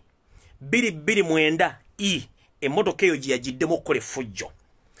UBE 229 emmotoka eyo gye yagiddemu okukola effujjo.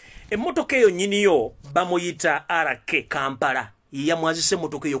 Emmotoka eyo nnyiniyo bamuyita RK Kampala yamwazise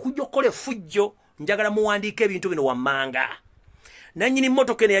emmotoka eyo okujja okukola effujjo. Njagala muwandiika ebintu bino wammanga. Nanyini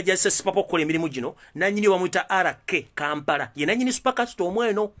mmotoka eno yajazise sipapa okukola emirimu gino nanyini bamuyita RK Kampala ye nanyini super custom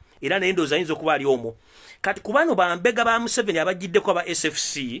eno era n'endoozi ayinza okuba ali omwo. Kati ku bano bambega ba Museveni abagiddeko aba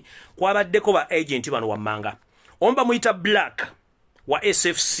SFC kwabaddeko ba agenti bano wammanga. Omba muyita Black wa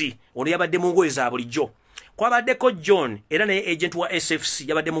SFC ono yabadde mu ngoye za bulijjo. Kwabaddeko John era naye agent wa SFC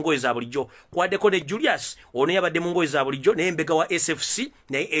yabadde mu ngoye za bulijjo. Kwabaddeko ne Julius ono yabadde mu ngoye za bulijjo naye mbega wa SFC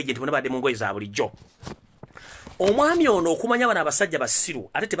naye agent bona badde mu ngoye za bulijjo. Omwami ono okumanya bana abasajja basiru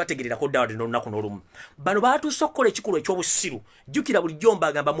ate tebategererako ddawa n'olunaku n'olumu. Bano baatuuse okukola ekikulu eky'obusiru. Jjukira bulijjo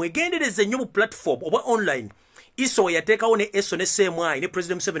mbagamba mwegendereze nnyo bu platform oba online. Iso yateekawo ne ESO ne CMI ne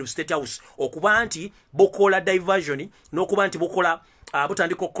President Museveni State House okuba nti bukola diversion n'okuba nti bukola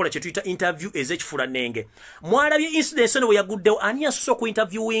butandika okukola kye tuyita interview ez'ekifuula nnenge. Mwalabye incident eno bwe yaguddewo ani yasusse oku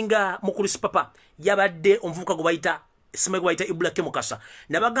interviewinga Mukulusi Papa yabadde omuvubuka gwe bayita Simego bayita Ibulake Mukasa.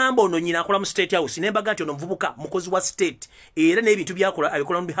 Nabagamba ono nyina akola mu State House nembaga nti ono muvubuka mukozi wa state era n'ebintu byakola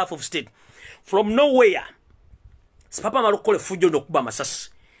abikola on behalf of state. From nowhere Papa malokole fujjo n'okuba amasasi.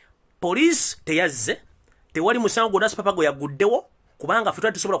 Police teyazze tewali musango gwonna Papa gwe yaguddewo kubanga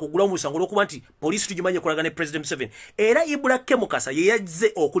ffe tusobola kugulawo musango olw'okuba nti poliisi tugimanye ekolaga ne President Museveni. Era Ibulake Mukasa ye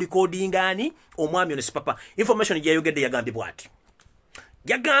yazze okulikodinga ani omwami ono Papa. Information gye yayogedde yagambye bw'ati.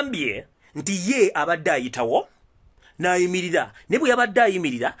 Yagambye nti ye abadde ayitawo nayimirira ne bwe yabadde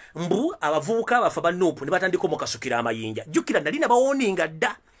ayimirira mbu abavubuka bafa ba Nuupu ne batandika omukasukira amayinja. Jjukira nali nabawoninga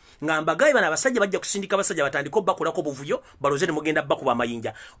dda ngambagaye bana abasajja bajja kusindika abasajja batandika obbakolako buvuyo baloze ne mugenda bakuba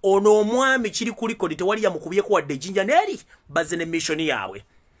amayinja. Ono omwami kiri ku likodi tewali yamukubyeko wadde ejjinja neri bazze ne mission yaabwe.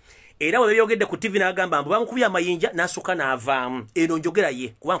 Era bwe byogedde ku TV n'agamba mbu bamukubye amayinja n'asooka n'avaamu. Eno njogera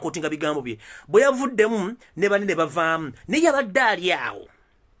ye kuba nkootinga bigambo bye. Bwe yavuddemu ne bane ne bavaamu ne yabadde ali awo.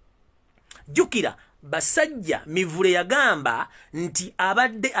 Jjukira Basajja Mivule yagamba nti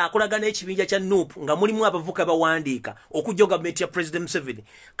abadde akolagana ekibinja kya Nuupu nga mulimu abavuka bawandiika okujja gavumenti ya President Museveni.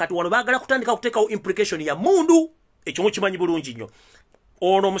 Kati wano baagala kutandika kuteekawo implication ya mundu ekyo mukimanyi bulungi nnyo.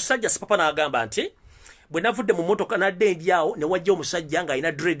 Ono omusajja Papa n'agamba nti bwe navudde mu mmotoka nadde ndyawo ne wajja omusajja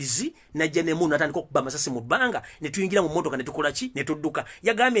ng'alina dreads najja ne mundu natandika okuba amasasi mu bbanga ne tuyingira mu mmotoka ne tukola ki ne tudduka.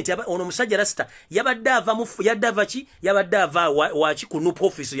 Yagambye nti ono omusajja Rasta yabadde ava mufu yadde ava ki yabadde ava waki ku Nuupu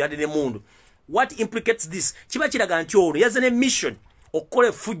office yadde ne mundu. What implicates this? Kiba kiraga nti ono yazze ne mission okukola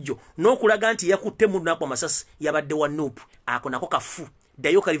effujjo n'okulaga nti yakutte mundu n'akwa amasasi yabadde wa Nuupu. Ako nako kafu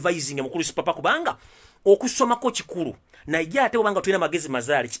ddayo ka revising Mukulusi Papa kubanga okusomako kikulu naye ate obanga tulina magezi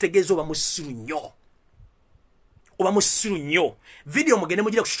mazaali kitegeeza oba musiru nnyo. Oba musiru nnyo. Video mugende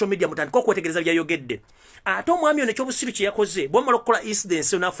mugira ku social media mutandika okwetegereza byayogedde. Ate omwami ono ekyobusiru kye yakoze bw'amala okukola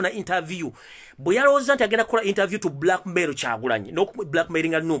incidents n'afuna interview bwe yalowooza nti agenda kukola interview to blackmail Kyagulanyi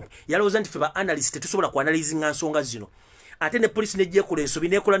blackmailing Nuupu yalowooza nti ffe ba analyst tetusobola ku analyzinga nsonga zino. Ate ne police nejjekola ensobi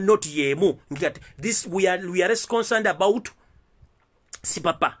nekola note yemu ngati this we are less concerned about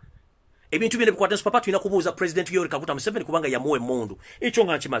Papa. Ebintu byene bikwata Papa tulina kubuuza President Yoweri Kaguta Museveni kubanga yamuwa emmundu. Ekyo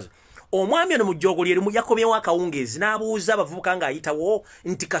nga nkimaze. Omwami ono mu jjogo lye yakomyewo akawungeezi n'abuuza abavubuka ng'ayitawo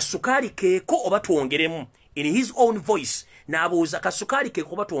nti kasukali keeko oba twongeremu. In his own voice n'abuuza kasukali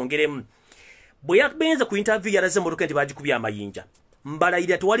keeko oba twongeremu. Bwe yabenze ku interview yalaze emmotoka nti baagikubye amayinja.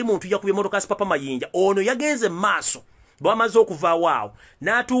 Mbalayira tewali muntu yakubye emmotoka Papa mayinja. Ono yagenze maaso bwamaze okuvaawo awo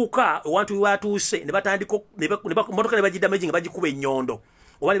n'atuuka ewantu watuuse ne batandika emmotoka ne bagidamage nga bagikuba ennyondo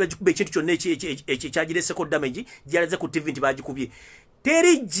oba ne bagikuba ekintu kyonna ekyagireseko damage gyalaze ku TV nti bagikubye.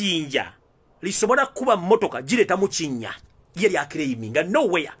 Teri jjinja lisobola kuba mmotoka gireeta mu kinnya ye lyakireyiming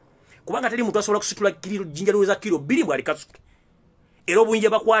nowhere kubanga teri muntu asobola kusitula jjinja liweza kilo 2 bwalikasuke era obuyinja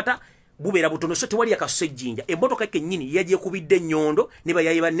bakwata bubeera butono so tewali yakasusa ejjinja. Emmotoka kennyini yagyekubidde ennyondo ne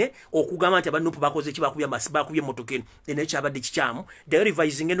bayayi banne okugamba nti abanupu bakoze eki bakubye emmotoka eno naye kyabadde kikyamu. Ddayo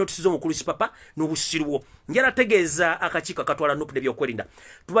revising enotisi z'Omukulusi Papa n'obusiru bwo. Njala tegeeza akakiiko akatwala Nuupu n'ebyokwerinda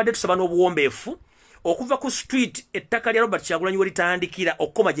tubadde tusaba n'obuwombeefu okuva ku street ettaka lya Robert Kyagulanyi we litandikira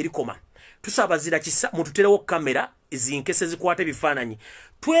okukoma gye likoma. Tusaba zira kisa mututerewo kamera zinkese zikwata ebifaananyi.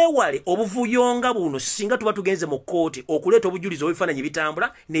 Twewale obuvuyonga buno singa tuba tugenze mu kkooti okuleeta obujulizi obw'ebifaananyi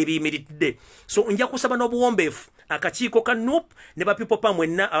bitambula n'ebiyimiridde. So nja kusaba n'obuwombeefu akakiiko ka Nuupu ne ba people pa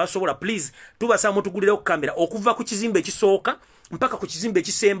mwenna abasobola please tubasaba mutugulirewo kamera okuva ku kizimbe ekisooka mpaka ku kizimbe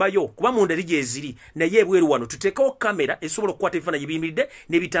ekisembayo kuba munda eri gyeziri naye ebweru wano tuteekawo kamera esobola okukwata ebifaananyi biyimiridde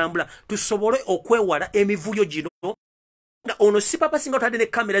n'ebitambula tusobole okwewala emivuyo gino. ono si papa singa otadde ne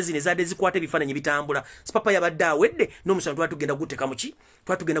kamera zine zadde zikwata ebifaananyi bitambula si papa yabadde awedde n'omusango twatugenda guteeka muki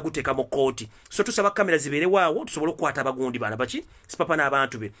twatugenda guteeka mu kooti so tusaba kamera zibeere waawo tusobole okukwata abagundi bana baki si papa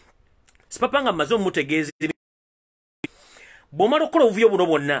n'abantu be si papa nga mmaze omumutegeeza bw'omala okukola obuvuyo buno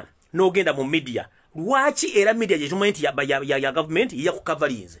bwonna n'ogenda mu media lwaki era media gye tumanyi nti ya gavumenti yiya ku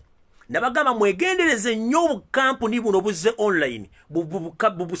kavalinze nabagamba mwegendereze nnyo obukampuni buno buzze online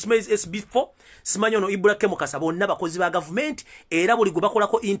bubusimezi SB4 simanyi ono Ibrahim Mukasa bonna bakozi ba gavumenti era buli gwe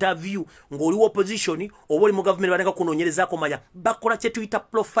bakolako interview ng'oliwo opposition oba oli mu gavumenti bateka kunoonyerezaako manya bakola kye tuyita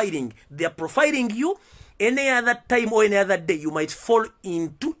profiling. They are profiling you any other time or any other day you might fall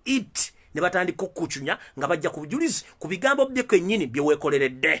into it ne batandika okukucunya nga bajja ku bujulizi ku bigambo bye kennyini bye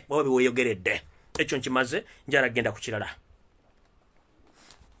weekoleredde oba bye weeyogeredde ekyo nkimaze njala genda ku kirala.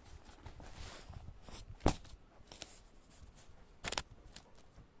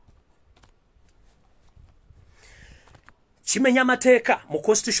 Kimenya mateeka mu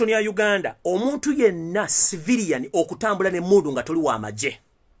constitution ya Uganda omuntu yenna civilian okutambula ne mundu nga toli wa maje.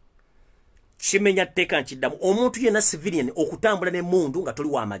 Kimenya teeka nkiddamu omuntu yenna civilian okutambula ne mundu nga toli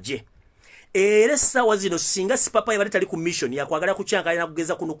wa maje. Era sawa zino singa si papa yabadde tali ku mission ya kwagala kucyanka na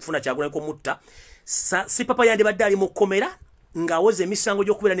kugeza kuno kufuna Kyagulanyi ko mutta si papa yandi badde ali mu komera ngawoze emisango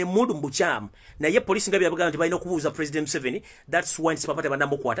gy'okubeera ne mundu mbukyamu naye polisi nga byabaga nti balina okubuuza President Museveni. That's why si papa tabanda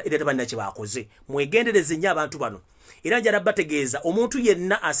mukwata era tabanda kye bakoze. Mwegendereze nnyo abantu bano era njala bategeeza omuntu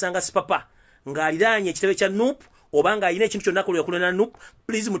yenna asanga si papa ng'aliraanye ekitebe kya NUP oba ng'alina ekintu kyonna kulina NUP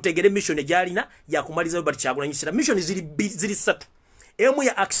please mutegere mission egyalina yakumaliza Robert Kyagulanyi sira mission ziri ssatu. Emu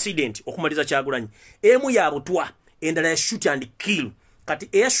ya accident okumaliza Kyagulanyi, emu ya butwa, endala ya shoot and kill. Kati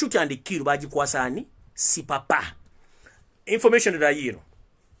eya shoot and kill bagikwasa ani si papa. Information rayiro.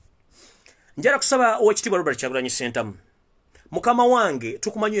 Njala kusaba owekitibwa Robert Kyagulanyi Sentamu. Mukama wange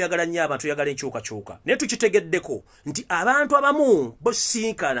tukumanyi oyagala nnyo abantu oyagala enkyukakyuka. Naye tukitegeddeko nti abantu abamu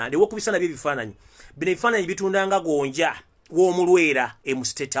bosinkana ne wokubisana by'ebifaananyi. Bino ebifaananyi bitundanga gonja w'omulwera mu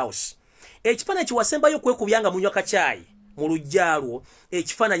State House. Ekifaananyi kiwasembayo kwekubyanga munywa kacaayi. Mu lujjalwo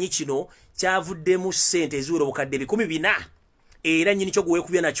ekifaananyi kino kyavuddemu ssente eziwera obukadde 400 era nnyini kyo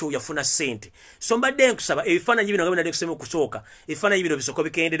gweekubya nakyo yafuna ssente. So mbadde nkusaba ebifaananyi bino nga binadde kusema okusooka ebifaananyi bino bisoko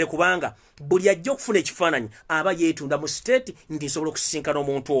bikendere kubanga buli ajja okufuna ekifaananyi aba yeetunda mu state nti nsobola okusisinkana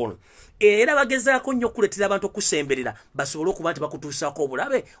omuntu ono era bagezaako nnyo okuleetera abantu okusemberera basobole okuba nti bakutuusaako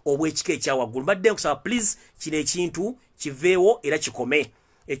obulabe obw'ekika ekyawaggulu. Mbadde nkusaba please kino ekintu kiveewo era kikome.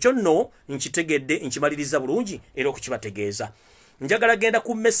 Ekyo nno nkitegedde nkimaliriza bulungi era okukibategeeza. Njagala genda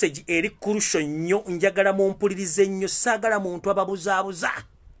ku message eri kurusho nnyo njagala mumpulirize nnyo saagala muntu ababuzaabuza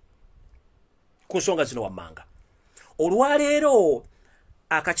ku nsonga zino wammanga. Olwaleero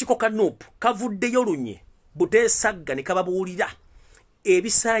akakiko ka NUP kavuddeyo lunye buteesagga ne kababuulira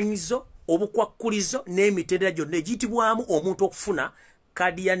ebisaanyizo obukwakkulizo n'emitendera gyonna egiyitibwamu omuntu okufuna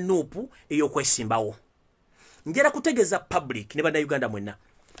kadi ya NUP ey'okwesimbawo. Njala kutegeeza public ne bannayuganda mwenna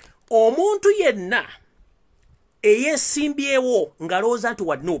omuntu yenna eyeesimbyewo ngalooza nti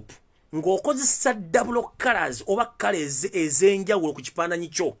wa NUP ng'okozesa double colors oba colors ez'enjawulo ku kifaananyi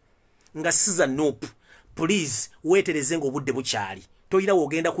kyo nga siza NUP please weetereze ng'obudde bukyali toyira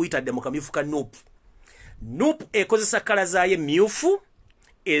wogenda kuyitadde mu kamyufu ka NUP. NUP ekozesa colors zaayo emmyufu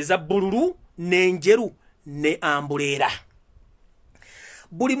eza bbululu n'enjeru ne ambuleera.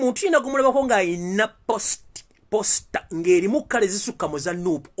 Buli muntu yina gumulabako ng'ayina posta ng'erimu kale zisukka mu za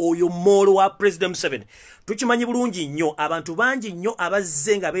NUP oyo moolo wa President Museveni. Tukimanyi bulungi nnyo abantu bangi nnyo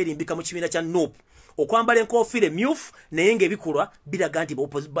abazze nga beerimbika mu kibiina kya NUP okwambala enkofiira emmyufu naye ng'ebikolwa biraga nti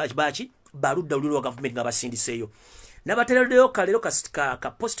baki baludda luliro wa gavumenti nga basindiseeyo. Nabateereddeyo kaleero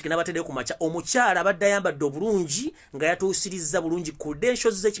ka post ke nabateereddeyo ku makya omukyala abadde ayambadde obulungi nga yatuusirizza bulungi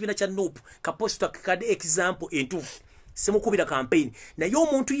credentials z'ekibiina kya NUP ka post kadde example entuufu. Semukubira campaign naye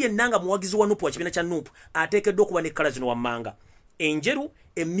omuntu yenna nga muwagizi wa NUP wa kibiina kya NUP ateekeddwa okuba ne kala zino wammanga enjeru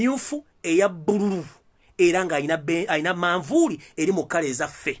emmyufu eya bbululu era nga ayina manvuuli eri mu kala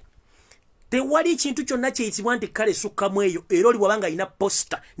ezaffe. Tewali kintu kyonna kyeyitibwa nti kale esukkamu eyo era oli bw'abanga ayina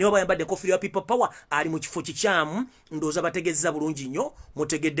posta naye oba ayambadde enkofiira ya people power ali mu kifo kikyamu ndowooza bategeeza bulungi nnyo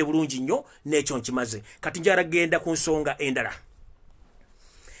mutegedde bulungi nnyo n'ekyo nkimaze. Kati njala genda ku nsonga endala.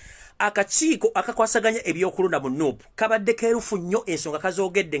 Akakiiko akakwasaganya ebyokulonda mu NUP kabadde keerufu nnyo ensonga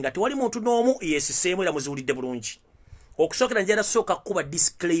kazoogedde nga tewali muntu n'omu yeesiseemu era muziwulidde bulungi. Okusookera njala sooka kuba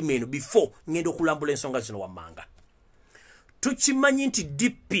disclaimer eno before ngenda okulambula ensonga zino wammanga. Tukimanyi nti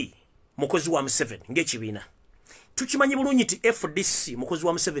DP mukozi wa Museveni ng'ekibiina. Tukimanyi bulungi nti FDC mukozi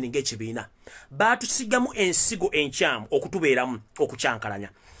wa Museveni ng'ekibiina. Baatusigamu ensigo enkyamu okutubeeramu okukyankalanya.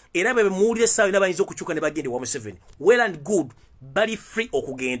 Era bwe muwulira essaawa bayinza okukyuka ne bagende wa Museveni. Well and good. Bali free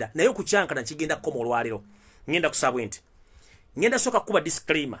okugenda naye okukyankana kigenda koma olwaleero. Ngenda kusaba nti ngenda soka kuba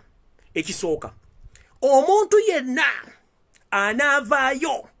disclaimer ekisooka omuntu yenna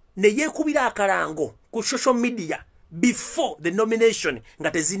anavaayo ne yeekubira akalango ku social media before the nomination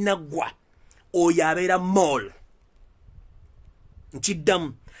nga tezinnaggwa oyo abeera mall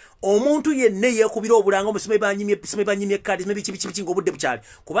nkiddamu omuntu yenna yeekubira obulango musime banyimye kadi maybe kibi ng'obudde bukyali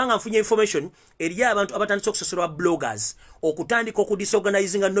kubanga nfunye information eri abantu abatandise okusosolwa bloggers okutandika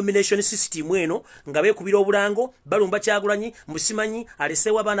okudisorganizinga nomination system eno nga beekubira obulango balumba Kyagulanyi musimanyi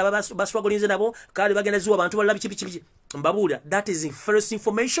aleseewo abaana baswagolinze nabo kale bagenda ziwa abantu balala kibi mbabuulira that is false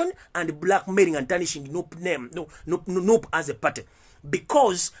information and blackmailing and tarnishing Noop as a party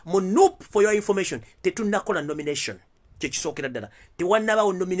because mu Noop for your information tetunnakola nomination kyekisookera ddala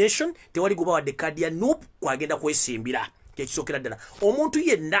tewannabawo nomination tewali guba wadde kadi ya Noop kwagenda kwesimbira kyekisookera ddala omuntu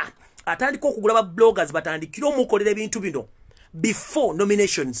yenna atandika okugula ba bloggers batandikira omukolera ebintu bino before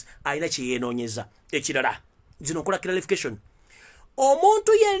nominations alina kyeyenoonyeza ekirala zino nkola clarification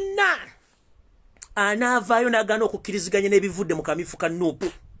omuntu yenna anaavaayo n'agaana okukkiriziganya n'ebivudde mu kamyufu ka Noop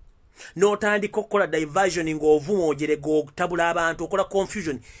n'otandika okukola diversion ng'ovuma ogerega otabula abantu okola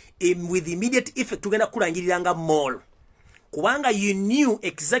confusion with immediate effect tugenda kukulangiriranga mall kubanga you knew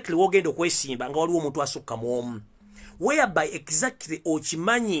exactly wogenda okwesimba nga waliwo omuntu asukka mu omu whereby exactly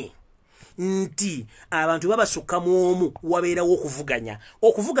okimanyi nti abantu babasukka mu omu wabeerawo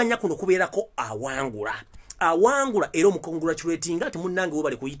okuvuganya kuno kubeerako awangula era omukongratulatinga ati munnange we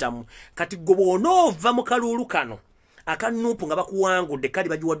bali kuyitamu kati gwe bw'onoova mu kaluulu kano aka Noop nga bakuwangudde kali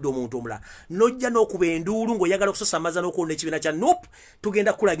bagiwadde omuntu omulala nojja n'okuba enduulu ng'oyagala okusosamaza n'okwonna ekibiina kya Noop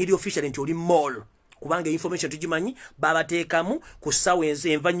tugenda kukulangirira official nti oli mall kubanga information tugimanyi babateekamu ku ssaawa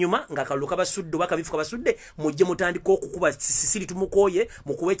envanyuma ng'akalulu kabasudde oba akabifu kabasudde mujje mutandika okukuba sisiri tumukooye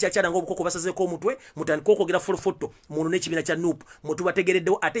mukuba ekyakyala ng'obukoko basazeeko omutwe mutandika okwogera folofoto muno n'ekibiina kya Noop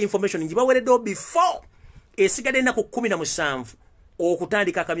mutubategereddewo ate information ngibaweereddewo before esigadde ennaku 17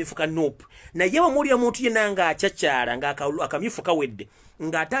 okutandika akamyufu ka Noop naye bwemuli omuntu yenna ng'acyakyala ng'akamyufu kawedde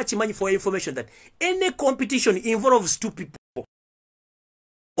ng'ate akimanyi for information that any competition involves 2 people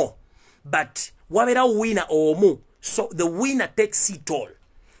but wabeerawo winner omu so the winner takes it all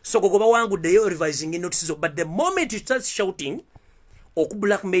so gogoba wanguddeyo revising notices but the moment you start shouting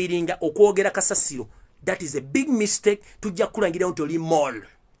okublackmailinga okwogera kasasiro that is a big mistake tujja kukulangira nti oli mall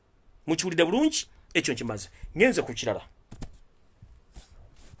mukiwulidde bulungi ekyo nkimaze ngenze ku kirala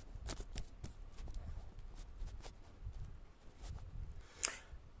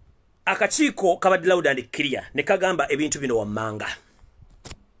akakiiko kabadde loud and clear ne kagamba ebintu bino wammanga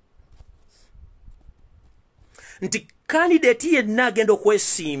nti candidate yenna agenda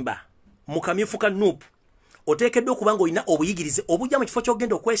okwesimba mu kamyufu ka Noop oteekeddwa okuba ng'olina obuyigirize obujja mu kifo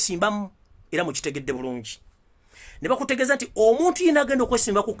ky'ogenda okwesimbamu era mukitegedde bulungi ne bakutegeeza nti omuntu yenna agenda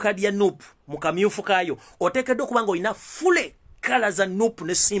okwesimba ku kadi ya Noop mu kamyufu kaayo oteekeddwa okuba ng'olina fule kala za Noop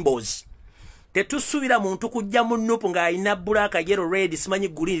ne symbols tetusuubira muntu kujja mu Noop ng'alina black yellow red simanyi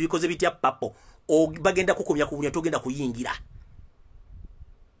green bikoze bitya purple bagenda kukomya ku bunya togenda kuyingira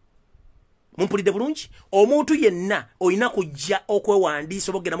mumpulidde bulungi omuntu yenna olina kujja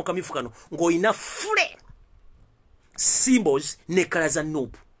okwewandiisa obogenda mu kamyufu kano ng'olina fule symbols ne kala za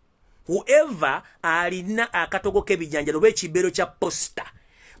Noop whoever alina akatogo k'ebijanjalo oba ekibeero kya posta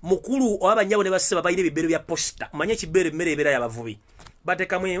mukulu oba banyabo ne baseba balina ebibeero bya posta manye ekibeero emmere ebeera y'abavubi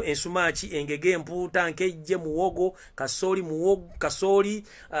batekamu ensumaaki engege empuuta nkejje muwogo kasooli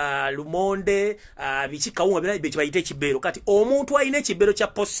lumonde biki kawunga bye kibayita ekibeero kati omuntu alina ekibeero kya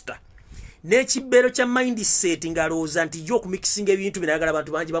posta n'ekibeero kya mindset ng'alowooza nti yo okumikisinga ebintu binayagala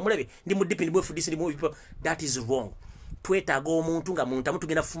abantu bangi bamulabe ndi mu dipi ndi mu FDC ndi mu that is wrong twetaaga omuntu nga muntamu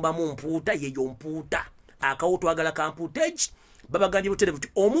tugenda fumbamu mpuuta yeyo mpuuta akawo twagala ka mpuutage babagambye butere buti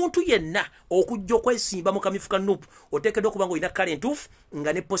omuntu yenna okujja okwesimba mu kamyufu ka Noop oteekeddwa okuba ng'olina kale entuufu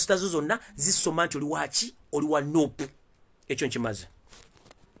nga ne posita zo zonna zisoma nti oli waki oli wa Noop ekyo nkimaze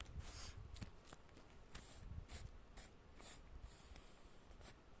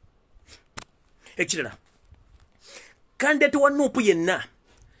ekirala kandidate wa Noop yenna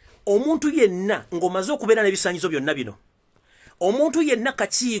omuntu yenna ng'omaze okubeera n'ebisaanyizo byonna bino omuntu yenna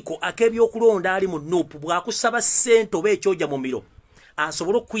kakiiko ak'ebyokulonda ali mu Noop bw'akusaba ssente oba ekyoja mu miro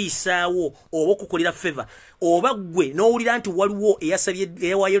asobole okuyisaawo oba okukolera favor oba ggwe n'owulira nti waliwo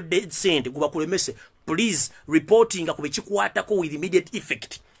eyawaayo ssente gwe bakulemese please reportinga ku bekikwatako with immediate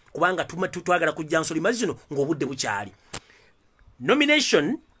effect kubanga twagala kujja nsoli mazzi zino ng'obudde bukyali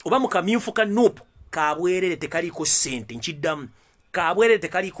nomination oba mu kamyufu ka Noop kabwerere tekaliiko ssente nkiddamu kabwerere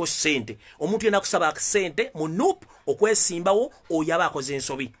tekaliiko ssente omuntu yenna akusaba ssente mu Noop okwesimbawo oyo aba akoze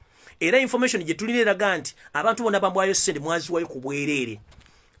ensobi era information gye tulina eraga nti abantu bonna bambwayo ssente mwaziwayo ku bwerere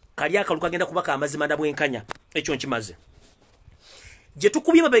kali akalu kagenda kuba ka mazima na bwenkanya ekyo nkimaze je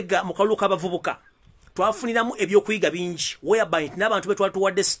tukubye mabega mu kalulu k'abavubuka twafuniramu ebyokuyiga bingi whereby n'abantu be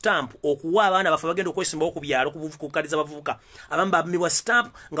twatuwadde stamp okuwa abaana bafe bagenda okwesimbawo ku byalo kukaliza abavubuka abamu bamibwa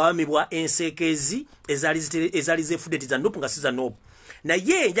stamp nga bamibwa enseekezi ezaali zeefudde za nopu nga si za nopu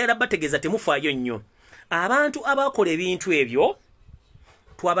naye njagala bategeeza temufaayo nnyo abantu abakola ebintu ebyo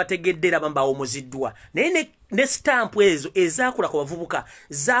twabategeddera bambawumuziddwa naye ne stamp ezo ezakola ku bavubuka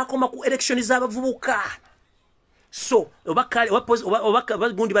zakoma ku election z'abavubuka so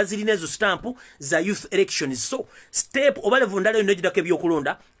gundi bazirina ezo stamp za youth elections so step oba level ndala yonejidako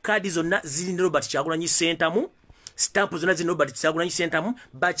ebyokulonda kadi zonna zirina Robert Kyagulanyi Center stamp zonna zirina Robert Kyagulanyi Center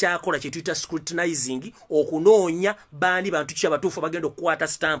bakyakola kye tuyita scrutinizing okunoonya bandi bantu ki abatuufu bagenda okukwata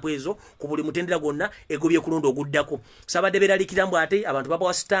stamp ezo ku buli mutendera gwonna egobye kulonda oguddako sabadde beralikiramu ate abantu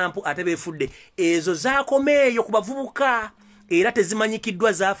babawa stamp ate beefudde ezo zaakomeeyo ku bavubuka era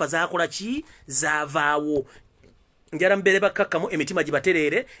tezimanyikiddwa zaafa zakola ki zavaawo njara mbere bakakamu emitima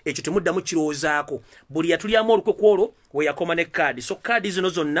gibaterere ekyo temuddamu kiroozaako buli yatulyamu olukwe kwolwo we yakoma ne kadi so kadi zino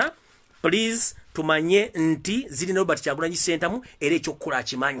zonna please tumanye nti zirina Robert Kyagulanyi Center era ekyokukola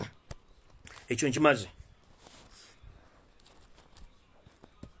akimanyi ekyo nkimaze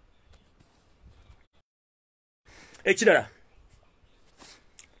ekirala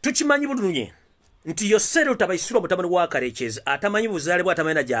tukimanyi bulunye nti Yosero tabaisura mutabani wa Karekezi atamanyi buzaale bwa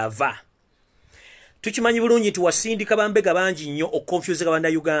atamanyi na java tukimanyi bulungi nti wasindika bambega bangi nnyo okonfuse gabanda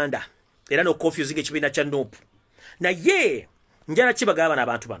Uganda era n'okonfuse ekibiina kya NUP naye njala kibagaba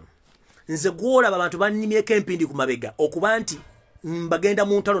n'abantu bano nze gwolaba abantu bannimyeko empindi ku mabega okuba nti mbagenda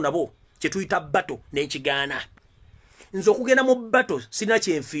mu ntalo nabo kye tuyita bato n'ekigaana nze okugenda mu bato sirina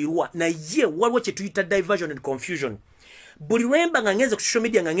kyenfiirwa naye waliwo kye tuyita diversion and confusion buli lwemba nga ngenze ku social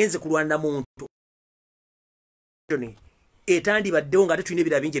media nga ngenze kulwana muntu etandi baddewo nga tetulina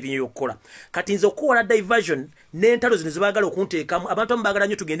ebirala bingi ebinyo okukola kati nze okukola diversion n'entalo zino zebaagala okunteekamu abantu abamu baagala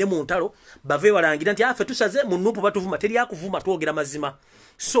nnyo tugende mu ntalo bave balangira nti afe tusaze mu NUP batuvuma teryakuvuma twogera mazima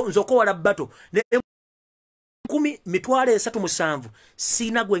so nze okukola bato 1,370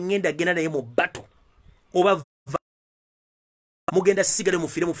 siina gwe ngenda genda naye mu bato oba mugenda sigale mu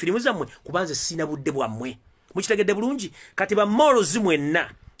firimu zammwe kubanze siina budde bwammwe mukitegedde bulungi kati ba morals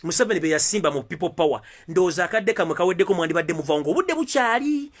mwenna Museveni be yasimba mu people power ndoza akadde kamwe kaweddeko mwandibadde muvango obudde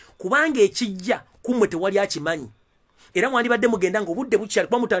bukyali kubanga ekijja kumwe tewali akimanyi era mwandibadde mugenda ngo obudde bukyali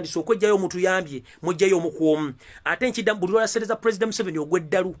kuba mutandise okwejjayo omuntu yambye mujjayo omukuomu ate nkidda buli lwasereza President Museveni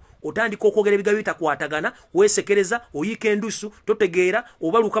ogweddalu otandika okwogera ebigambo bitakwatagana weesekereza oyiika endusu totegeera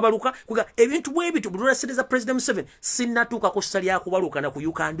obaluka kuga ebintu bwe bityo buli lwasereza President Museveni sinnatuuka ku ssa lyakubaluka na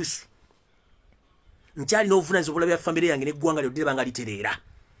kuyuka ndusu nkyali n'obuvunaanyizibwa obulabi bya famire yange n'eggwanga lyodde banga litereera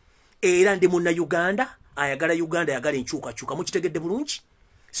era ndi munna Uganda ayagala Uganda ayagala enkyukakyuka mukitegedde bulungi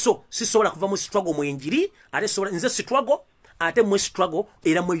so sisobola kuva mu struggle mu enjiri ate sobola nze struggle ate mwe struggle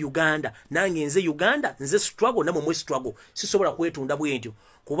era mwe Uganda nange nze Uganda nze struggle namwe mwe struggle sisobola kwetunda bwentyo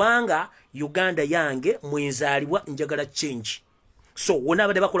kubanga Uganda yange mwenzaalibwa njagala change so wona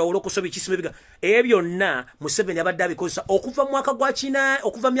abadde bakola olokoso bikisime biga ebyonna Museveni abadde abikosa okuva mu mwaka gwa China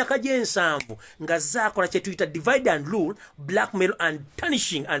okuva myaka gyensanvu nga zakola kye tuyita divide and rule blackmail and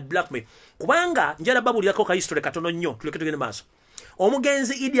tarnishing and blackmail kubanga njala babulirako ka history katono nnyo tuleke tugende maaso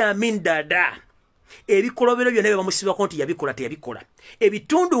omugenzi Idi Amin Dada ebikolobero byonna bamusibako nti yabikola teyabikola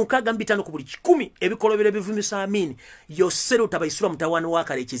ebitundu 65 ku buli 10 ebikolobero bivumisa Amin Yosero tabaisura mutawano wa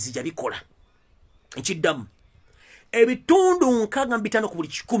Karekezi yabikola nkiddamu ebitundu 65 ku buli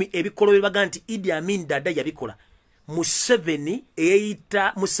 10 ebikolobero baga nti Idi Amin Dada yabikola Museveni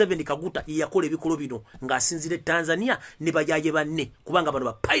eyita Museveni Kaguta yakola ebikolo bino ng'asinzire Tanzania ne bajaje banne kubanga bano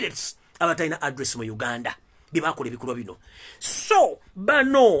ba pirates abatalina address mu Uganda bibakola ebikolo bino so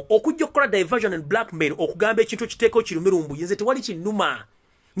bano okujja okukola diversion and blackmail okugamba ekintu kiteeko kirumirumbu yenze tewali kinuma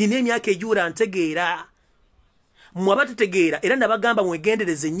nina emyaka ejura ntegeera mwabategeera era nabagamba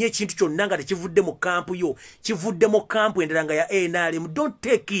mwegendereze nnyo ekintu kyonna nga tekivudde mu kampu yo kivudde mu kampu endera nga ya NRM don't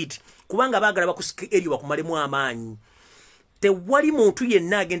take it kubanga baagala bakusika eriyo bakumalemu amaanyi tewali muntu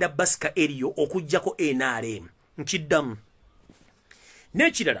yenna agenda basika eriyo okujjako NRM nkiddamu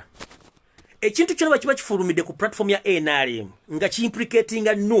n'ekirala ekintu kyonna bakiba kifulumidde ku platform ya NRM nga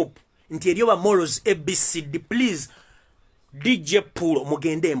kiimplicatinga NUP nti eriyo ba morals ABCD please DJ Pulo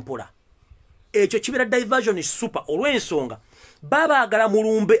mugende empola ekyo kibera diversion super olw'ensonga babaagala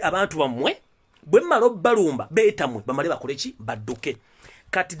mulumbe abantu bammwe bwe mmala obbalumba beetamwe bamale bakole ki badduke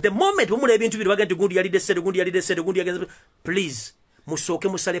kati the moment bumula ebintu biri bagenda gundi yali desede gundi yagenze please musooke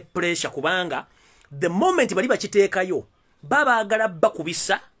musale pressure kubanga the moment bali bakiteekayo babaagala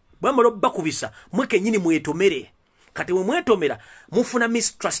bakubisa bwe mmala bakubisa mweke nyini mwetomere kati mwe mwetomera mufuna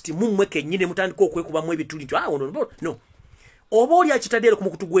mistrust mumwe kenyine mutandika okwekubamu ebituli no oba oli akitadde ku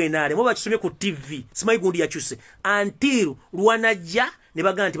mukutu gw'enaale muba kisomye ku TV simanyi gundi yakyuse until lwanajja ne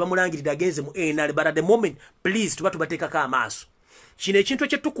bagamba nti bamulangirira agenze mu enaale, but at the moment please tuba tubateekako amaaso. Kino ekintu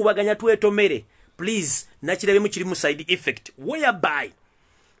ekyetukubaganya twetomere please nakirabemu kirimu side effect whereby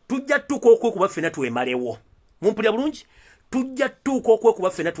tujja tuuka okwekuba ffena twemalewo. Mumpulira bulungi? Tujja tuuka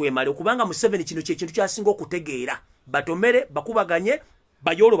okwekuba ffena twemalewo kubanga Museveni kino kyekintu kyasinga okutegeera. Batomere bakubaganye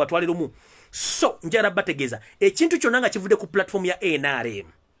bayolo batwale lumu. So njagala bategeeza ekintu kyonna nga kivudde ku platform ya NRM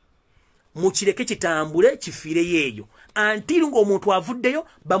mukireke kitambule kifiire yeeyo until ng'omuntu avuddeyo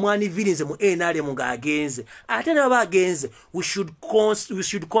bamwanivirinze mu NRM ng'agenze. Ate naba agenze we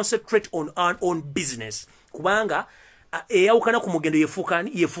should concentrate on our own business kubanga eyawukana ku mugendo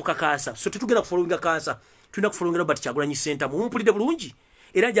yefuuka kaasa. So tetugenda kufolowinga kaasa, tulina kufolowinga Robert Kyagulanyi Ssentamu. Mumpulidde bulungi?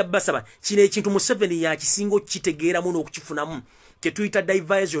 Era njja basaba kino ekintu Museveni yakisinga okukitegeeramu n'okukifunamu kyetuyita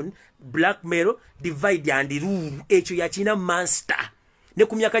diversion, blackmail, divide and rule. Ekyo yakina master ne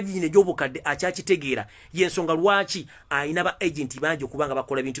ku myaka gino egy'obukadde akyakitegeera. Yensonga lwaki ayina ba agenti bangi okubanga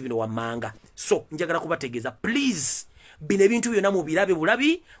bakola ebintu bino wammanga. So njagala kubategeeza please bino ebintu byonna mubirabe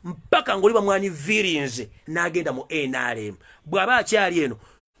bulabi mpaka ng'oli bamwanivirinze n'agenda mu NRM. Bw'aba akyali eno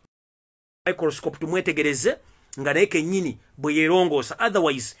microscope tumwetegereze nga naye kennyini bwe yeerongoosa,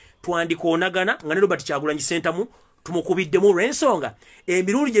 otherwise twandikoonagana nga ne Robert Kyagulanyi Ssentamu tumukubiddemu olw'ensonga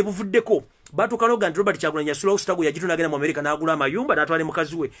emirundi gye buvuddeko batukanoga nti Robert Kyagulanyi yasulawo sitago yagito n'agenda mu Amerika n'agula amayumba n'atwala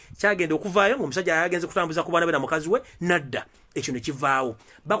mukazi we. Kyagenda okuvaayo ng'omusajja yagenze kutambuza ku baana be na mukazi we nadda. Ekyo ne kivaawo.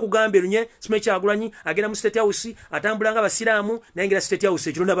 Bakugambye lunye Simanyi Kyagulanyi agenda mu State House atambula ng'Abasiraamu naye ngera State House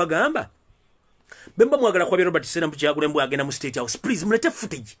ekiro nabagamba bemba mwagala kwabya Robert Kyagulanyi agenda mu State House. Please mulete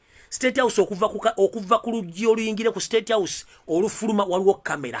footage. State House okuva ku luggi oluyingire ku State House olufuluma waliwo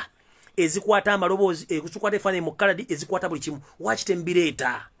kamera ezikwata amaloboozi ezikwata efaananyi mu kaladi ezikwata buli kimu.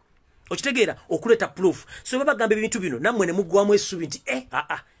 Wakitembireeta okitegeera okuleeta proof. So babagamba ebintu bino nammwe ne muggwamu essuubi nti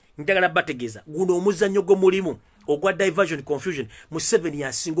njagala bategeeza guno omuzannyo gwo mulimu ogwa diversion confusion Museveni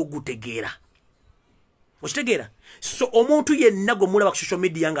yasinga ogutegeera. Okitegeera? So omuntu yenna gwe mulaba ku social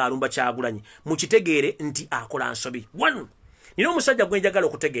media ng'alumba Kyagulanyi mukitegeere nti akola nsobi. One, nina omusajja gwe njagala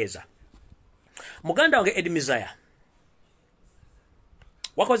okutegeeza. Muganda wange Ed Mizaya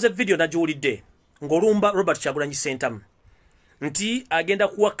wakoze video nagiwulidde ng'olumba Robert Kyagulanyi Ssentamu nti agenda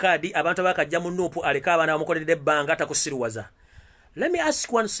kuwa kaadi abantu abakajja mu Nuupu aleka abaana bamukoleredde ebbanga atakusiruwaza. Let me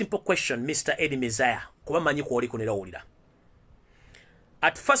ask one simple question, Mr. Ed Mizaya, kuba manyi kwoli kunera owulira.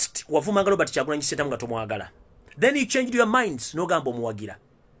 At first wavumanga Robert Kyagulanyi Ssentamu nga tomwagala, then you changed your minds n'ogamba omuwagira.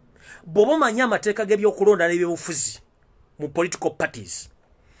 Bw'oba omanyi amateeka g'ebyokulonda n'ebyobufuzi mu political parties,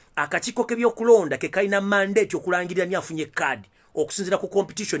 akakiiko k'ebyokulonda ke kalina mandate okulangirira ani afunye kaadi okusinzira ku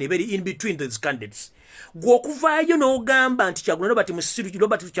competition eberi in between these candidates. Gwe okuvaayo n'ogamba nti Kyagulanyi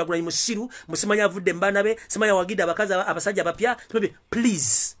Robert Kyagulanyi musiru musimanyi avudde mbana be simanyi awagidde abakazi abasajja bapya.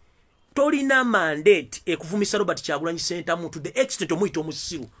 Please tolina mandate ekuvumisa Robert Kyagulanyi Ssentamu to the extent omuyita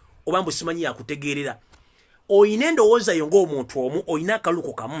omusiru oba mbu simanyi yakutegeerera. Oyina endowooza yo ng'omuntu omu, oyina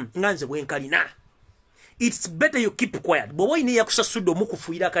akaluko kamu nga nze bwe nkalina. It's better you keep quiet. Bw'oba oyina eyakusasudde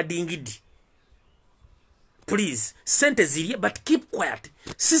omukufuuyira akadingidi, please sente zirye but keep quiet.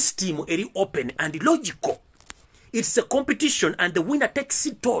 System eri open and logical. It's a competition and the winner takes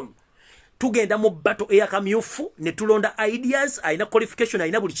it all. Tugenda mu battle eyakamyufu ne tulonda ideas, aina qualification,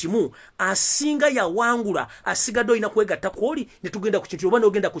 aina buli kimu, asinga yawangula asigadde oyina kwegatta kwoli ne tugenda ku kintu oba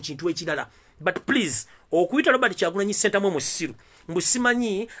n'ogenda ku kintu ekirala. But please okuyita Robert Kyagulanyi Ssentamu musiru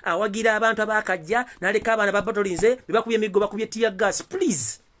mbusimanyi awagira abantu abakajja n'aleka abaana babatolinze bebakubye emiggo bakubye tear gas.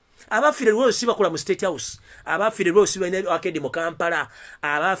 Please abafiire lwero si bakola mu State House, abafiire lwero si balina arcade mu Kampala,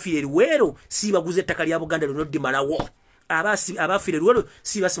 abafiire lwero si baguze ettaka lya Buganda lyonna ddimalawo, abafiire lwero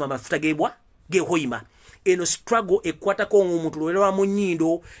si basima amafuta gehoima. Eno struggle ekwatako omuntu lwero wa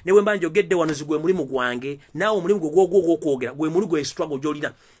munyindo ne bwe mbanja ogedde wano zigwe mulimu gwange naawe omulimu gw'okwogera gwe muli gwe struggle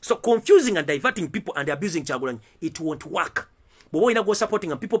gy'olina. So confusing and diverting people and abusing Kyagulanyi, it won't work. Bw'oba olina go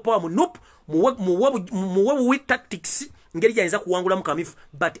supporting and people power mu Nuupu muwe tactics ngeri gy'ayinza kuwangulamu kamifu,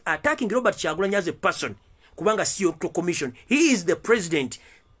 but attacking Robert Kyagulanyi as a person kubanga si Electoral Commission, he is the president,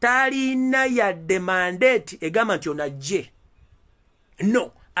 talina yadde mandate egamba nti onajje.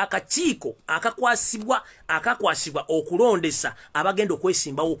 No, akakiiko akakwasibwa okulondesa abagenda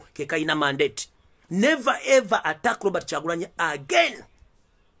okwesimbawo ke kalina mandate. Never ever attack Robert Kyagulanyi again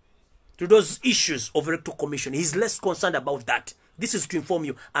to those issues of Electoral Commission. He's less concerned about that. This is to inform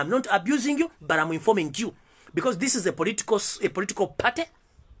you. I'm not abusing you, but I'm informing you. Because this is a political party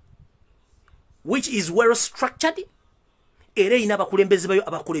which is well structured. Era ina abakulembeze bayo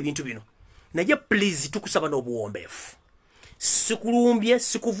abakola ebintu bino. Naye please tukusaba n'obuwombeefu. Sikulumbye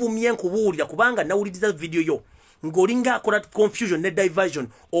sikuvumye nkubuulira kubanga nawuliriza video yo ngolinga akola confusion ne diversion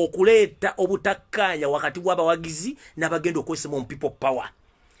okuleeta obutakkaanya wakati w'abawagizi n'abagenda okwesa mu people power.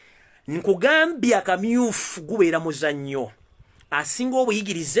 Nkugambye akamyufu gubeera muzannyo asinga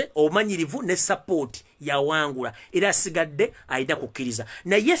obuyigirize obumanyirivu ne support yawangula era asigadde ayina kukkiriza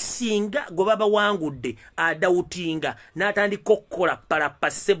naye singa gwe baba wangudde adawutinga n'atandika okukola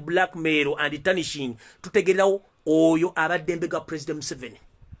parapase blackmail and tarnishing tutegererawo oyo abadde mbega President Museveni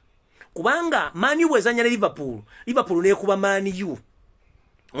kubanga Man U bwezanya ne Liverpool neekuba Man U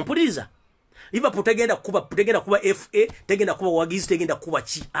ompuliriza Liverpool tegenda kuba FA tegenda kuba wagizi tegenda kuba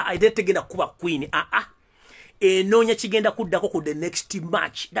chi tegenda kuba Queen enonya kigenda kuddako ku the next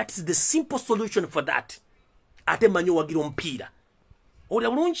match. That is the simple solution for that. Ate manyo wagira omupiira oli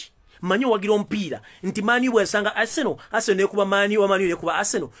bulungi manyo wagira omupiira nti Man U bwesanga Arsenal nekuba Man U nekuba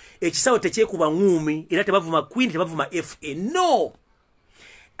Arsenal ekisawo tekyekuba ngumi era tebavuma Queen tebavuma FA no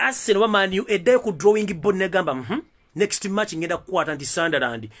Arsenal Man U eddayo ku drawing board negamba next match ngenda kukwata nti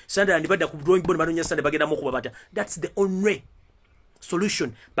Sunderland badda ku drawing board banonya Sunday bagenda mu kuba bata. That's the only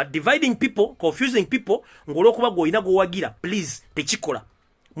solution. But dividing people, confusing people, ngolokuba goina go wagira, please, techikola.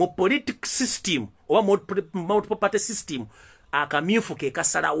 Mo political system, or multiple party system, akamyufu ke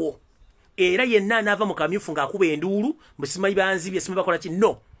kasalawo. Era yenna nava mu kamyufu ngakube endulu, musima ibanzi byesima bakola ki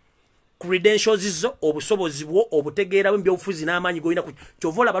no. Credentials izo, obusobozi bwo, obutegeera bwe obufuzi n'amaanyi goina ku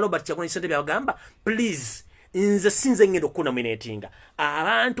chovola balo bati yakona isente byagamba, please. Nze sinze ngendo kunominatinga.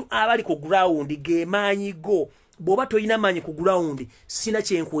 Abantu abali ku ground ge maanyi go. Boba toyina manyi ku ground sina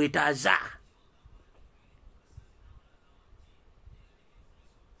kyenkwetaaza.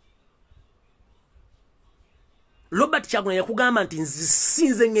 Robert Kyagulanyi yakugamba nti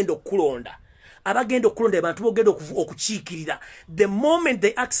nsinze ngendo kulonda. Abagenda okulonda abantu bogenda okukiikirira. The moment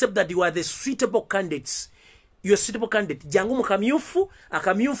they accept that you are the suitable candidates, you are suitable candidate. Jangu mu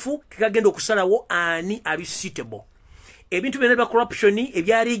akamyufu kikagenda okusalawo ani ali suitable. Ebintu byonna corruption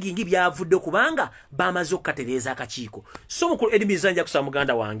ebya rigging byavudde kubanga bamaze okukatereza akakiiko. So mukulu Edmund Zanja kusaba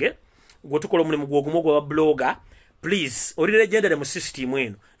muganda wange gwe tukola omulimu gw'ogumogwa wa blogger, please oli legendary mu system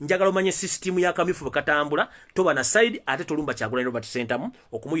eno njagala omanye system ya kamyufu bakatambula toba na side ate tolumba Kyagulanyi Robert Sentamu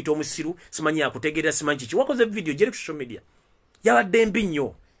okumuyita omusiru simanyi akutegerera simanyi kiki wakoze video jeri ku social media yabadde mbi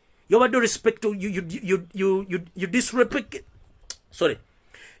nnyo yobadde respect you disrespect sorry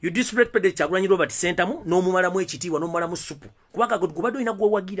you disrespect Kyagulanyi Robert Sentamu n'omumalamu ekitiibwa n'omumalamu supu kubanga gubadde olina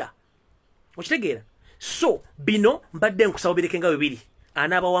gwewagira okitegeera. So bino mbadde nkusaba birekenga bibiri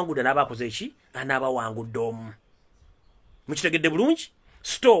anaabawangudde n'abakoze eki anaabawangudde omu mukitegedde bulungi.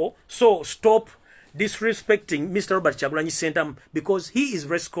 So stop disrespecting Mr. Robert Kyagulanyi Sentamu because he is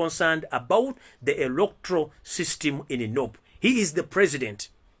less concerned about the electoral system in NOP. He is the president.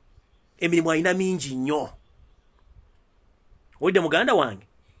 Emirimu alina mingi nnyo. Oyidde muganda wange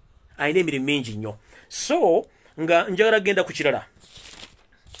ayina emirimu mingi nnyo. So nga njagala genda ku kirala.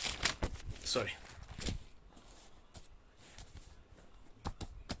 Sorry.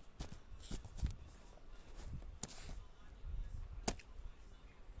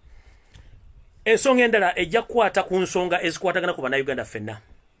 Ensonga endala ejja kukwata ku nsonga ezikwatagana ku bannayuganda ffenna.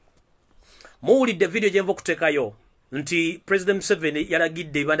 Muwulidde video gye nva okuteekayo nti President Museveni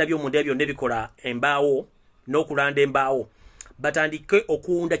yalagidde ebibanda by'omunda byonna ebikola embaawo n'okulanda embaawo batandike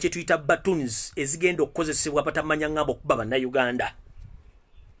okuwunda kye tuyita batons ezigenda okukozesebwa batamanya ngamba okuba bannayuganda.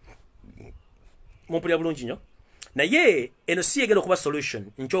 Mumpulira bulungi nnyo. Naye eno si yegenda okuba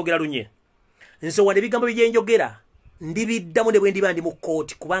solution nkyogera lunye. Nze wadde ebigambo bye njogera ndibiddamu ne bwe ndiba ndi mu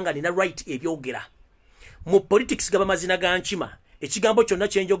kooti kubanga nina right ebyogera. Mu politics gaba mazina ga nkima ekigambo kyonna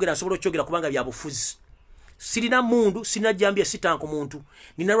kye njogera nsobola okyogera kubanga bya bufuzi. Sirina mundu sirina jambye sitanko muntu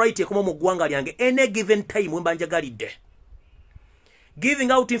nina right ekoma mu ggwanga lyange any given time wemba njagalidde.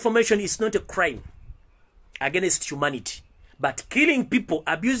 Giving out information is not a crime against humanity. But killing people,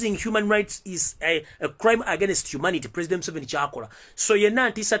 abusing human rights is a crime against humanity. President Museveni kyakola. So yenna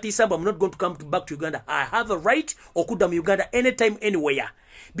antisa I'm not going to come back to Uganda. I have a right okuda mu Uganda anytime, anywhere.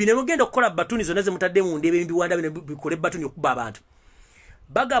 Bino mugenda okukola batuni zonna ze mutadde mu ndebe mbiwanda bikole batuni okuba abantu.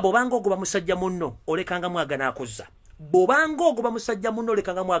 Baga bobanga ogoba musajja munno olekanga mwagana akozza. Bobanga ogoba musajja munno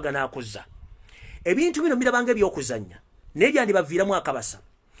olekanga mwagana akozza. Ebintu bino birabanga ebyokuzanya. Nebyandi baviiramu akabasa.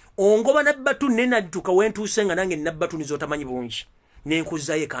 Ongoba nabbatu nena tuka wentuuse nga nange nabbatu nizotamanyi bungi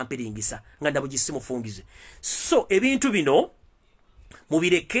nenkuzaye kampiringisa nga ndabugisi mufungize. So ebintu bino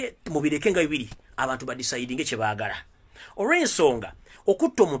mubireke nga bibiri abantu badicidinge kye baagala. Olw'ensonga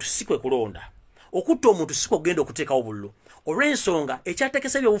okutta omuntu sikwe kulonda, okutta omuntu sikwe kugenda okuteekawo obululu. Olw'ensonga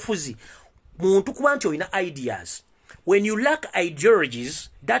ekyatekesa ebyobufuzi muntu kuba nti olina ideas. When you lack ideologies,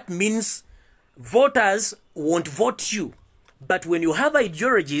 that means voters won't vote you. But when you have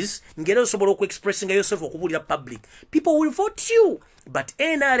ideologies, ngero sobola ku expressing yourself okubulira public, people will vote you. But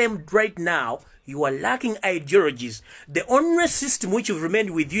NRM right now, you are lacking ideologies. The only system which you've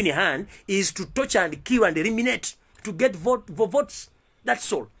remained with you in hand is to torture and kill and eliminate to get votes.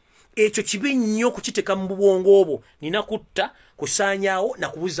 That's all. Echo kibi nnyo kukiteka mu bwongo obwo nina kutta kusaanyaawo na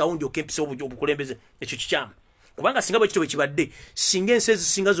kubuzawo ndio kempisa obukulembeze echo kikyama kubanga singa bwe kitwe kibadde singa ensezi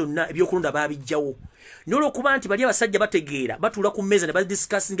singa zonna ebyokulonda babijjawo nolo kuba nti bali abasajja bategeera batula ku meza ne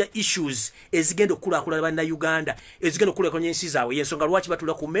badiscussinga issues ezigenda okulakulana banna Uganda ezigenda okulakulanya ensi zaabwe yensonga lwaki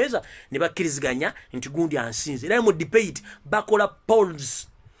batula ku meza ne bakkiriziganya nti gundi ansinze era mu debate bakola polls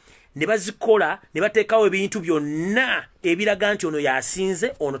ne bazikola ne bateekawo ebintu byonna ebiraga nti ono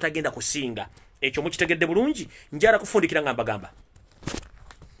yasinze ono tagenda kusinga ekyo mukitegedde bulungi njala kufundikira ngamba gamba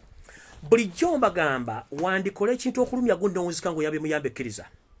bulijjo mbagamba wandikola ekintu okulumya gundi omuzika ngo yabe muyambe kkiriza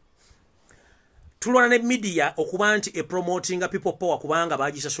tulwana ne media okuba nti promoting people power kubanga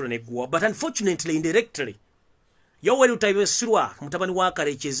bagisasula neggwa but unfortunately indirectly Yoweri Utaibesirwa mutabani wa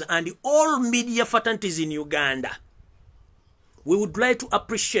Karekezi and all media fraternities in Uganda, we would like to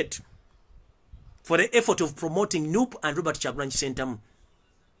appreciate for the effort of promoting Noop and Robert Kyagulanyi Ssentamu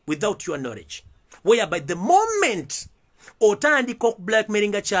without your knowledge. Whereby the moment otandika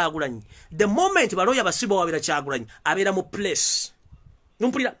blackmailinga Kyagulanyi, the moment baloya basiba wabira Kyagulanyi abera mu place.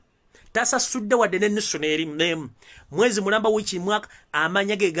 Numpulira tasa sudde wadde n'ennisoneri name mwezi mulamba wiki mwaka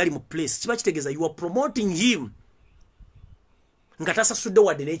amanya ge gali mu place. Kiba kitegeeza you are promoting him nga tasa sudde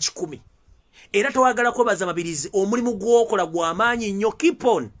wadde n'ekikumi. Era towagala kwebaza mabirizi omulimu gwokola gw'amaanyi nnyo keep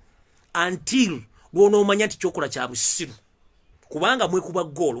on until lwonoomanya nti kyokola kya busiru kubanga mwekuba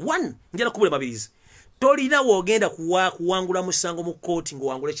goal one njala kubula mabirizi tolina wogenda kuwangula musango mu kooti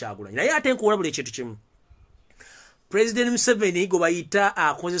ng'owangule Kyagulanyi naye ate nkuwalabula ekintu kimu President Museveni gwe bayita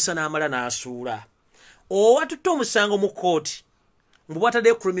akozesa n'amala n'asuula owatutte omusango mu kooti mbu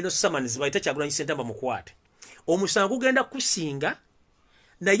batadde criminal summons bayita Kyagulanyi Ssentamu bamukwate omusango gugenda kusinga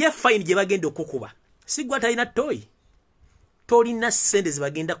naye fine gye bagenda okukuba sigwa talina toyi tolina ssente ze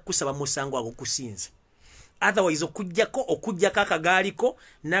bagenda kukusaba musango ago kusinza otherwise okujjako akagaaliko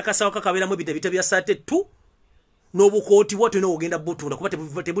n'akasawo kakabeeramu ebita bya sate tu n'obukooti bwote n'ogenda butunda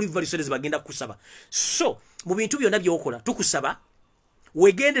kuba tebuli vali ssente ze bagenda kukusaba so mu bintu byonna by'okola tukusaba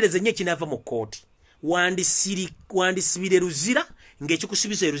wegendereze nnyo ekinaava mu kooti wandisibire ruzira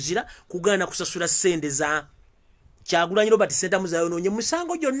ng'ekikusibiza ruzira kugaana kusasula ssente za Kyagulanyi Robert Ssentamu zayonoonye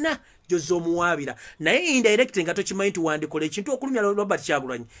musango gyonna gy'ozoomuwaabira naye indirect nga tokimanyi nti wandikola ekintu okulumya Robert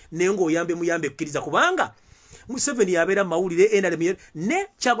Kyagulanyi naye ng'oyambe muyambe ekkiriza kubanga Museveni yabeera mawulire NRM ne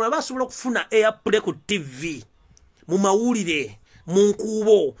Kyagulanyi basobola okufuna airplay ku TV mu mawulire mu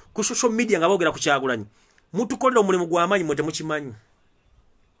nkuubo ku social media nga boogera ku Kyagulanyi mutukolera omulimu gw'amaanyi mwe temukimanyi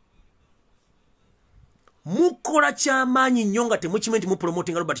mukola ky'amaanyi nnyo nga temukimanyi nti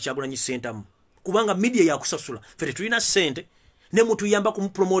mupromotinga Robert Kyagulanyi Ssentamu kubanga media ya kusasula fete tulina sente ne mutu yamba ku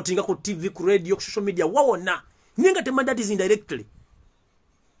promotinga ku TV ku radio ku social media wawona ninga te mandati indirectly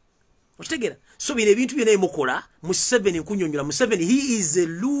okitegera so bine ebintu byene mukola Museveni kunyonyola Museveni he is a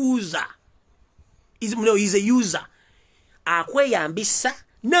loser is a user akweyambisa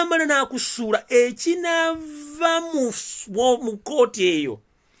namala nakusuula ekinava mu kooti eyo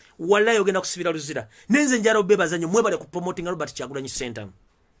wallahi ogenda kusibira luzira nenze njala obebaza nnyo mwebale ku promotinga Robert Kyagulanyi Ssentamu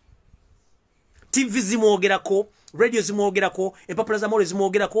TV zimwogerako, radio zimwogerako, empapula za mole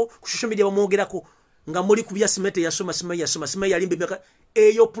zimwogerako, ku social media bamwogerako nga muli kubya simete yasoma simai yalimbe myaka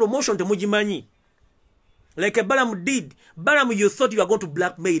eyo promotion temugimanyi like Balaam did. Balaam, you thought you were going to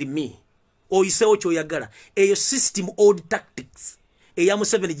blackmail me or you say what you yagala eyo system old tactics eya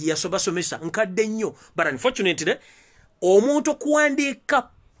Museveni gye yasobasomesa nkadde nnyo but unfortunately omuntu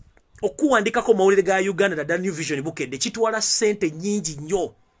okuwandikako mawulire ga Uganda da New Vision bukedde kitwala sente nyingi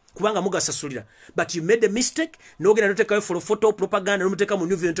nnyo kubanga mugasasulira but you made a mistake nogenda noteka for photo propaganda nomuteka mu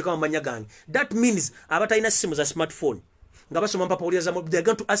New Vision noteka mu manya gange that means abatalina simu za smartphone nga basoma mpapa ulia za they are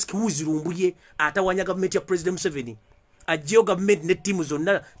going to ask who is Lumbuye atawanya government ya President Museveni ajeo government ne team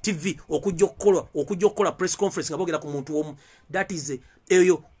zonna TV okujjokola press conference nga bogera ku muntu omu that is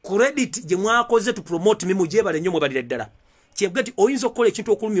eyo credit je mwakoze to promote mimu jebale nnyo mwebalire ddala kyebgati oyinza okukola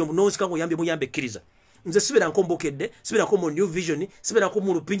ekintu okulumya omunonzi kango yambe muyambe ekkiriza nze sibira nkombokedde sibira ko mu New Vision sibira ko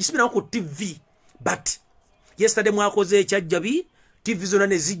mu Lupingi sibira ko TV but yesterday mwakoze ekyajjabi TV zona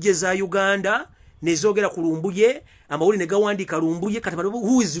ne zijje za Uganda nezogera ku Lumbuye amawuli ne gawandika Lumbuye kati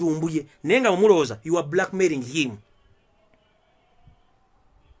who is Lumbuye nenga mumuloza you are blackmailing him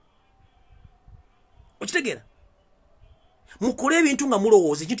okitegera mukole ebintu nga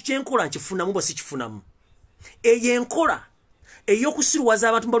mulowooza ekintu kyenkola nkifunamu bwe sikifunamu eyo enkola eyokusirwaza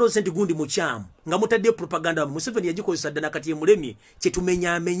abantu mbalooze nti gundi mukyamu nga mutadde propaganda Museveni yagikozesa ddala kati emulemi kye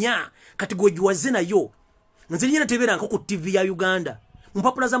tumenya kati gwe giwaze nayo nze nyina tebera nko ku TV ya Uganda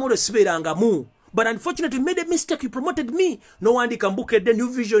mpapula za mole siberanga mu but unfortunately you made a mistake, you promoted me no wandika mbukedde New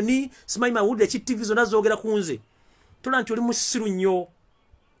Vision ni Smile Mawulire ki TV zona zogera kunze tola nti oli musiru nnyo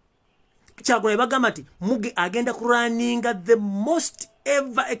Kyagulanyi bagamba ati muge agenda kurunninga the most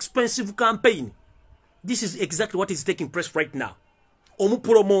ever expensive campaign. This is exactly what is taking place right now.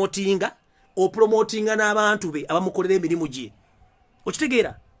 Omupromotinga n'abantu be abamukolera emirimu gye.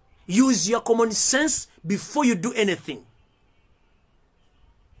 Okitegeera? Use your common sense before you do anything.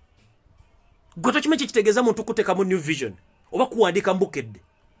 Gwe kimwe kitegeeza muntu kutekamu New Vision oba kuwandika mbukedde.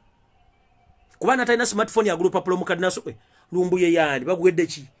 Kubana talina smartphone ya group apolo mukadinaso Lumbuye yani bagwedde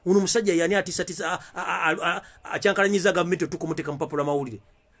ki uno musajja yani atisa acyankalanyiza gavumenti tukumuteka mpapula mawulire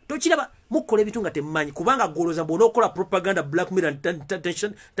tokiraba mukola ebitunga temanyi kubanga goloza bona okola propaganda blackmail and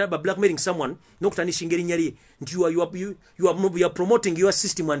intention taba blackmailing someone nokutanisha ingeri nyali nti you are promoting your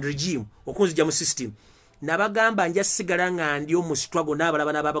system and regime okunzija mu system nabagamba nja sigala nga ndi omu struggle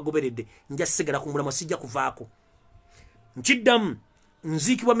n'abalaba n'abagoberedde nja sigala kumula masijja kuvaako nkiddamu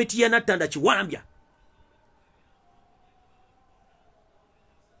nzikibwa miti ya natanda kiwambya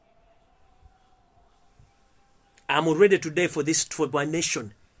I'm ready today for this for my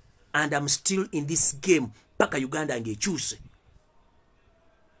nation and I'm still in this game paka Uganda angechuse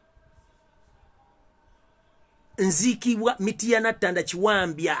nzikibwa miti ya natanda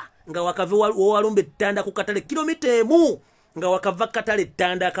kiwambya nga wakave walumbe tanda ku katale kilomita emu nga wakava katale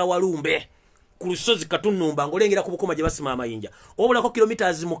tanda ka walumbe ku lusozi katunumba ngolengera ku bukoma gye basima amayinja obulako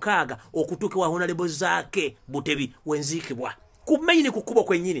kilometers mukaaga okutuuka wa honorable zake butebi wenzikibwa ku maini kukubo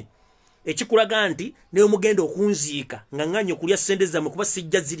kwenyini ekikulaga nti ne omugenda okunziika nga nganyo kulya sente zammwe kuba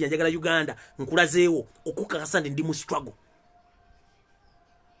sijja ziri njagala Uganda nkulazeewo okukakasa ndi mu struggle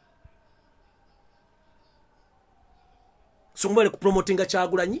so mwale ku promotinga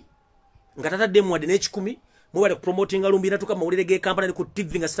Kyagulanyi nga tatadde mu wadde n'ekikumi mwale ku promotinga Lumbira tuka mawulire ge kampani ku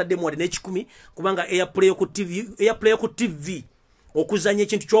TV nga satadde mu wadde n'ekikumi kubanga airplay ku TV okuzanya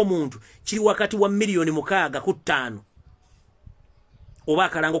ekintu ky'omuntu kiri wakati wa miliyoni 6.5 oba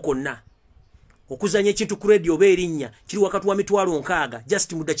akalango konna okuzanya ekintu ku radio oba erinnya kiri wakati wa mitwalo 6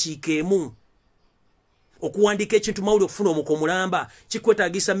 just mu dakiika emu okuwandika ekintu mawulire okufuna omuko mulamba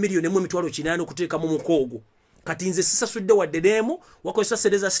kikwetaagisa miliyoni 1.8 okuteeka mu mukogo kati nze sisasudde wadde demo wakozesa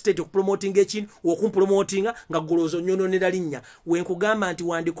Sereza State okupromoting ekintu okumpromotinga nga golozo nyononera linnya wenkugamba nti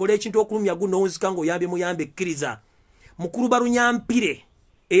wandikola ekintu okulumya guno onzika ngo yambe muyambe kkiriza mukulu barunyampire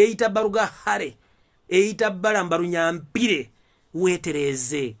eyita baruga hare eyita Balaam barunyampire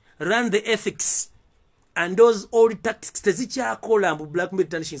wetereze run the ethics and those old tactics tezikyakola mbu blackmail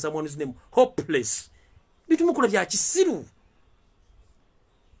tarnishing someone's name hopeless bitumukola bya kisiru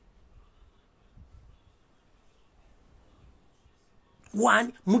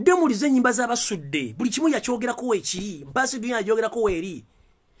one mudemulize nyimba z'abasudde buli kimu yakyogerako wekiri mpasi dunya yajogerako weri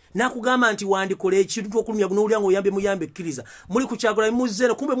nakugamba nti wandikola ekintu okulumya guno ulyango oyambe muyambe kkiriza muli ku Kyagulanyi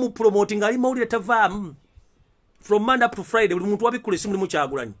muzero kumbe mu promoting ali mawulire tavaamu from Monday up to Friday buli muntu wabikule simu mu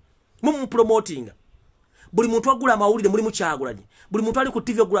Kyagulanyi mu promoting buli muntu agula mawulire muri mu Kyagulanyi buli muntu ali ku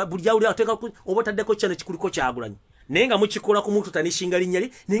TV buli jawuli ateka obataddeko channel kikuliko Kyagulanyi nenga mukikola ku muntu tanishinga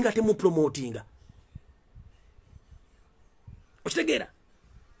linyali nenga te mu promoting okitegeera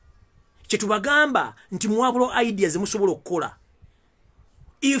kyetubagamba nti mwabulo ideas musobola okukola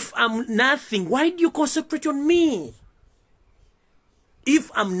if I'm nothing why do you concentrate on me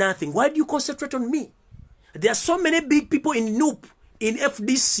if I'm nothing why do you concentrate on me there are so many big people in NUP in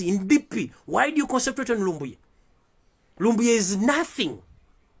FDC in DP why do you concentrate on Lumbuye Lumbuye is nothing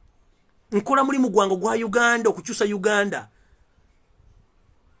nkola mulimu gwango gwa Uganda okukyusa Uganda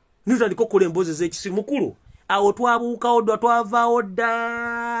nitandika okukola emboozi z'ekisiru mukulu awo twabuuka odwa twavaawo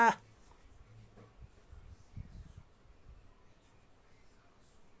dda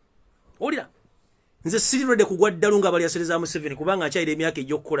olira nze sirirwedde kugwa ddalu nga bali asereza Museveni kubanga akyayira emyaka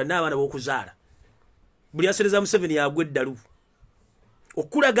egy'okukola n'abaana b'okuzaala buli asereza Museveni yagwa eddalu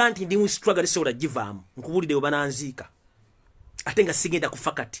okulaga nti ndi mu struggle sobola givaamu nkubulidde we bananziika ate nga sigenda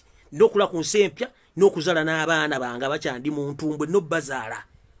kufa kati n'okula ku nsi empya n'okuzaala n'abaana bange abakyandi mu ntumbwe n'obbazaala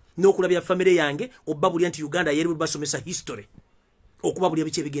n'okulabya family yange obbabulya nti Uganda yeri basomesa history okubabulya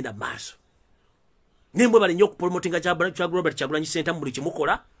biki ebigenda maaso nembwe bali nnyo okupromotinga Kyagulanyi Center mu buli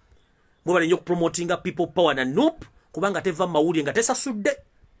kimukola mwe bali nnyo okupromotinga people power na NUP kubanga teva mawulire nga tesasudde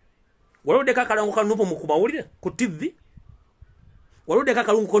walode kakalango ka NUP mu kumawulire ku TV walode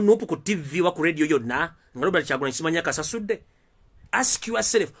kakalango ka NUP ku TV wa ku radio yonna nga Robert Kyagulanyi simanya kasasudde ask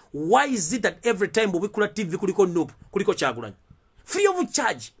yourself why is it that every time bubikula TV kuliko NUP kuliko Kyagulanyi free of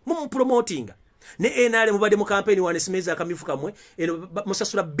charge mu promoting ne NRM mubadde mu campaign wane simeza akamifu kamwe eno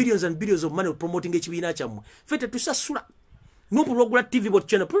musasula billions and billions of money promoting ekibiina kyamwe fete tusasula no problem TV bot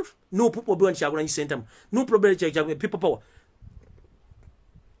channel no problem Kyagulanyi Center no problem people power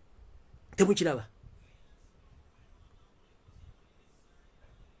temukiraba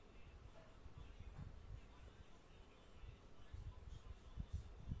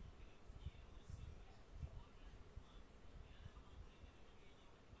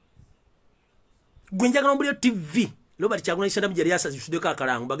Gwenjagala mbulyo TV Robert Kyagulanyi Center mjeri yasa zisudeka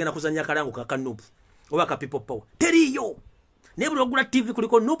akalangu bagenda kuzanya akalangu kakanupu oba ka people power teriyo nebuli ogula TV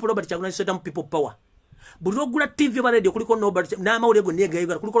kuliko nupu Robert Kyagulanyi Center people power buli ogula TV oba radio kuliko Robert na mawulego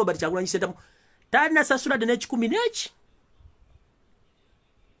negayibwa kuliko Robert Kyagulanyi Center tana sasula de n'ekikumi n'eki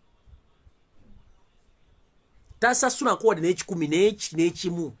tasasula ko de n'ekikumi n'eki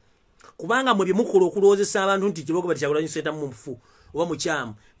n'ekimu kubanga mwe bimukolo okulozesa abantu nti kibogo Robert Kyagulanyi Center mu mfu oba mu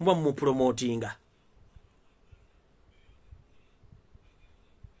kyamu mwa mu promotinga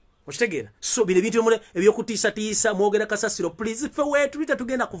Ochitegera so bile bintu mule ebyokutisa tisa mwogera kasasiro please fe wetu lita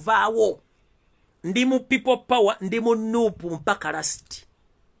tugenda kuvaawo ndi mu people power ndi mu nupu mpaka last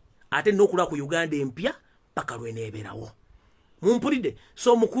ate nokula ku Uganda empya paka lweneberawo mumpulide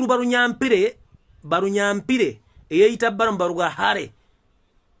so mukuru barunyampire eyita Balaam baruga hare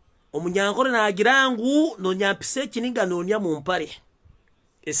omunyankore na agirangu no nyampise kininga nonya mu mpare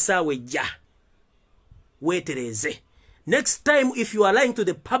esawe ja wetereze. Next time, if you are lying to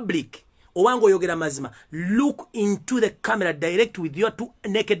the public, owango yogera mazima, look into the camera direct with your two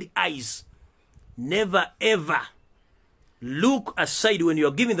naked eyes. Never ever look aside when you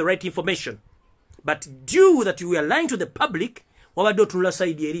are giving the right information. But due that you are lying to the public, wabado tunula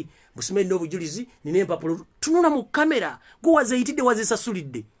side yeri, musime no bujulizi, ninempa polo, tununa mu camera, go wazeitide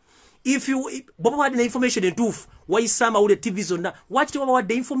wazesasulide. If you, baba wadi na information entufu, waisama ule TV zona, watch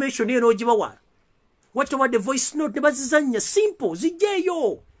wadi information yeno jibawa. What about the voice note? Nebazizanya simple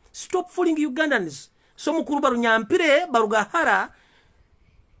zijeyo. Stop fooling Ugandans. So mukuru barunyampire barugahara.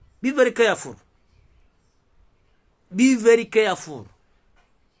 Be very careful. Be very careful.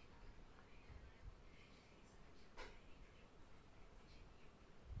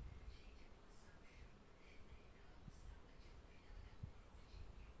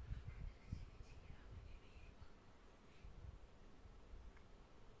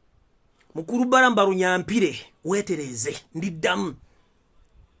 Mukuru Balaam barunyampire wetereze ndiddamu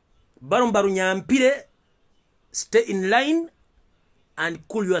Balaam barunyampire stay in line and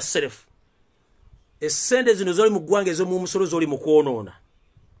cool yourself esende zino zoli mugwange zo mu musoro zoli mukwonona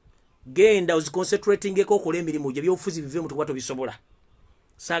genda uziconcentrating eko kola emirimu gye byofuzi bive mutu kwato bisobola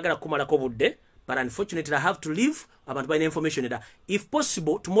sagala kumala ko budde but unfortunately I have to leave abantu by information that if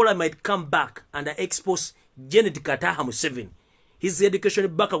possible tomorrow I might come back and I expose Janet Kataha mu 7 his education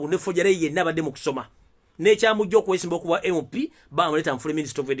baka kunefojere ye nabade mu kusoma necha mujjo kwesimba okuwa MP ba muleta mfule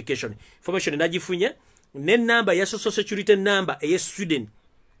Minister of Education information nagifunye ne number ya social security number eye student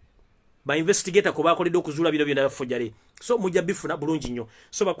ba investigator ko bakoledde okuzula bino byonna bafojere so mujja bifuna bulungi nnyo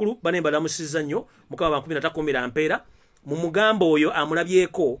so bakulu banemba lamusiza nnyo mukaba 13 ampera mu mugambo oyo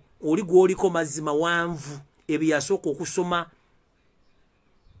amulabyeko oli gwoliko mazima wanvu ebiyasoko okusoma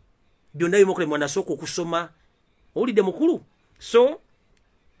byonna bimokole mwana soko okusoma oli de mukulu so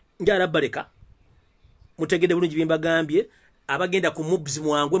njala baleka mutegede bulungi bimba gambye abagenda ku mobs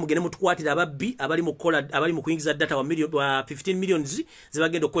mwangwe mugende mutukwatira ababbi abali mu kola abali mu kuingiza data wa 15 millions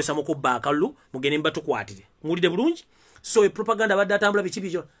zibagenda okwesa mu kubakalu mugende mbatukwatire mulide bulungi so propaganda badata ambula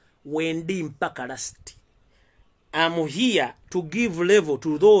bichibyo wendi mpaka last. I'm here to give level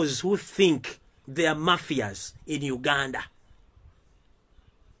to those who think they are mafias in Uganda.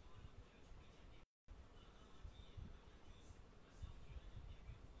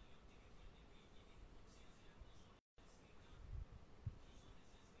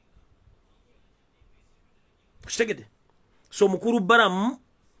 So mukuru Balaam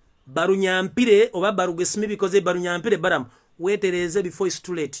barunyampire oba barugesimi because barunyampire Balaam wetereze before it's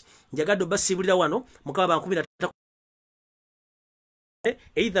too late. Njagado basibulira wano mukaba 13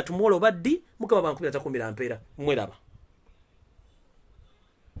 either tomorrow baddi mukaba 13 ampera mweraba.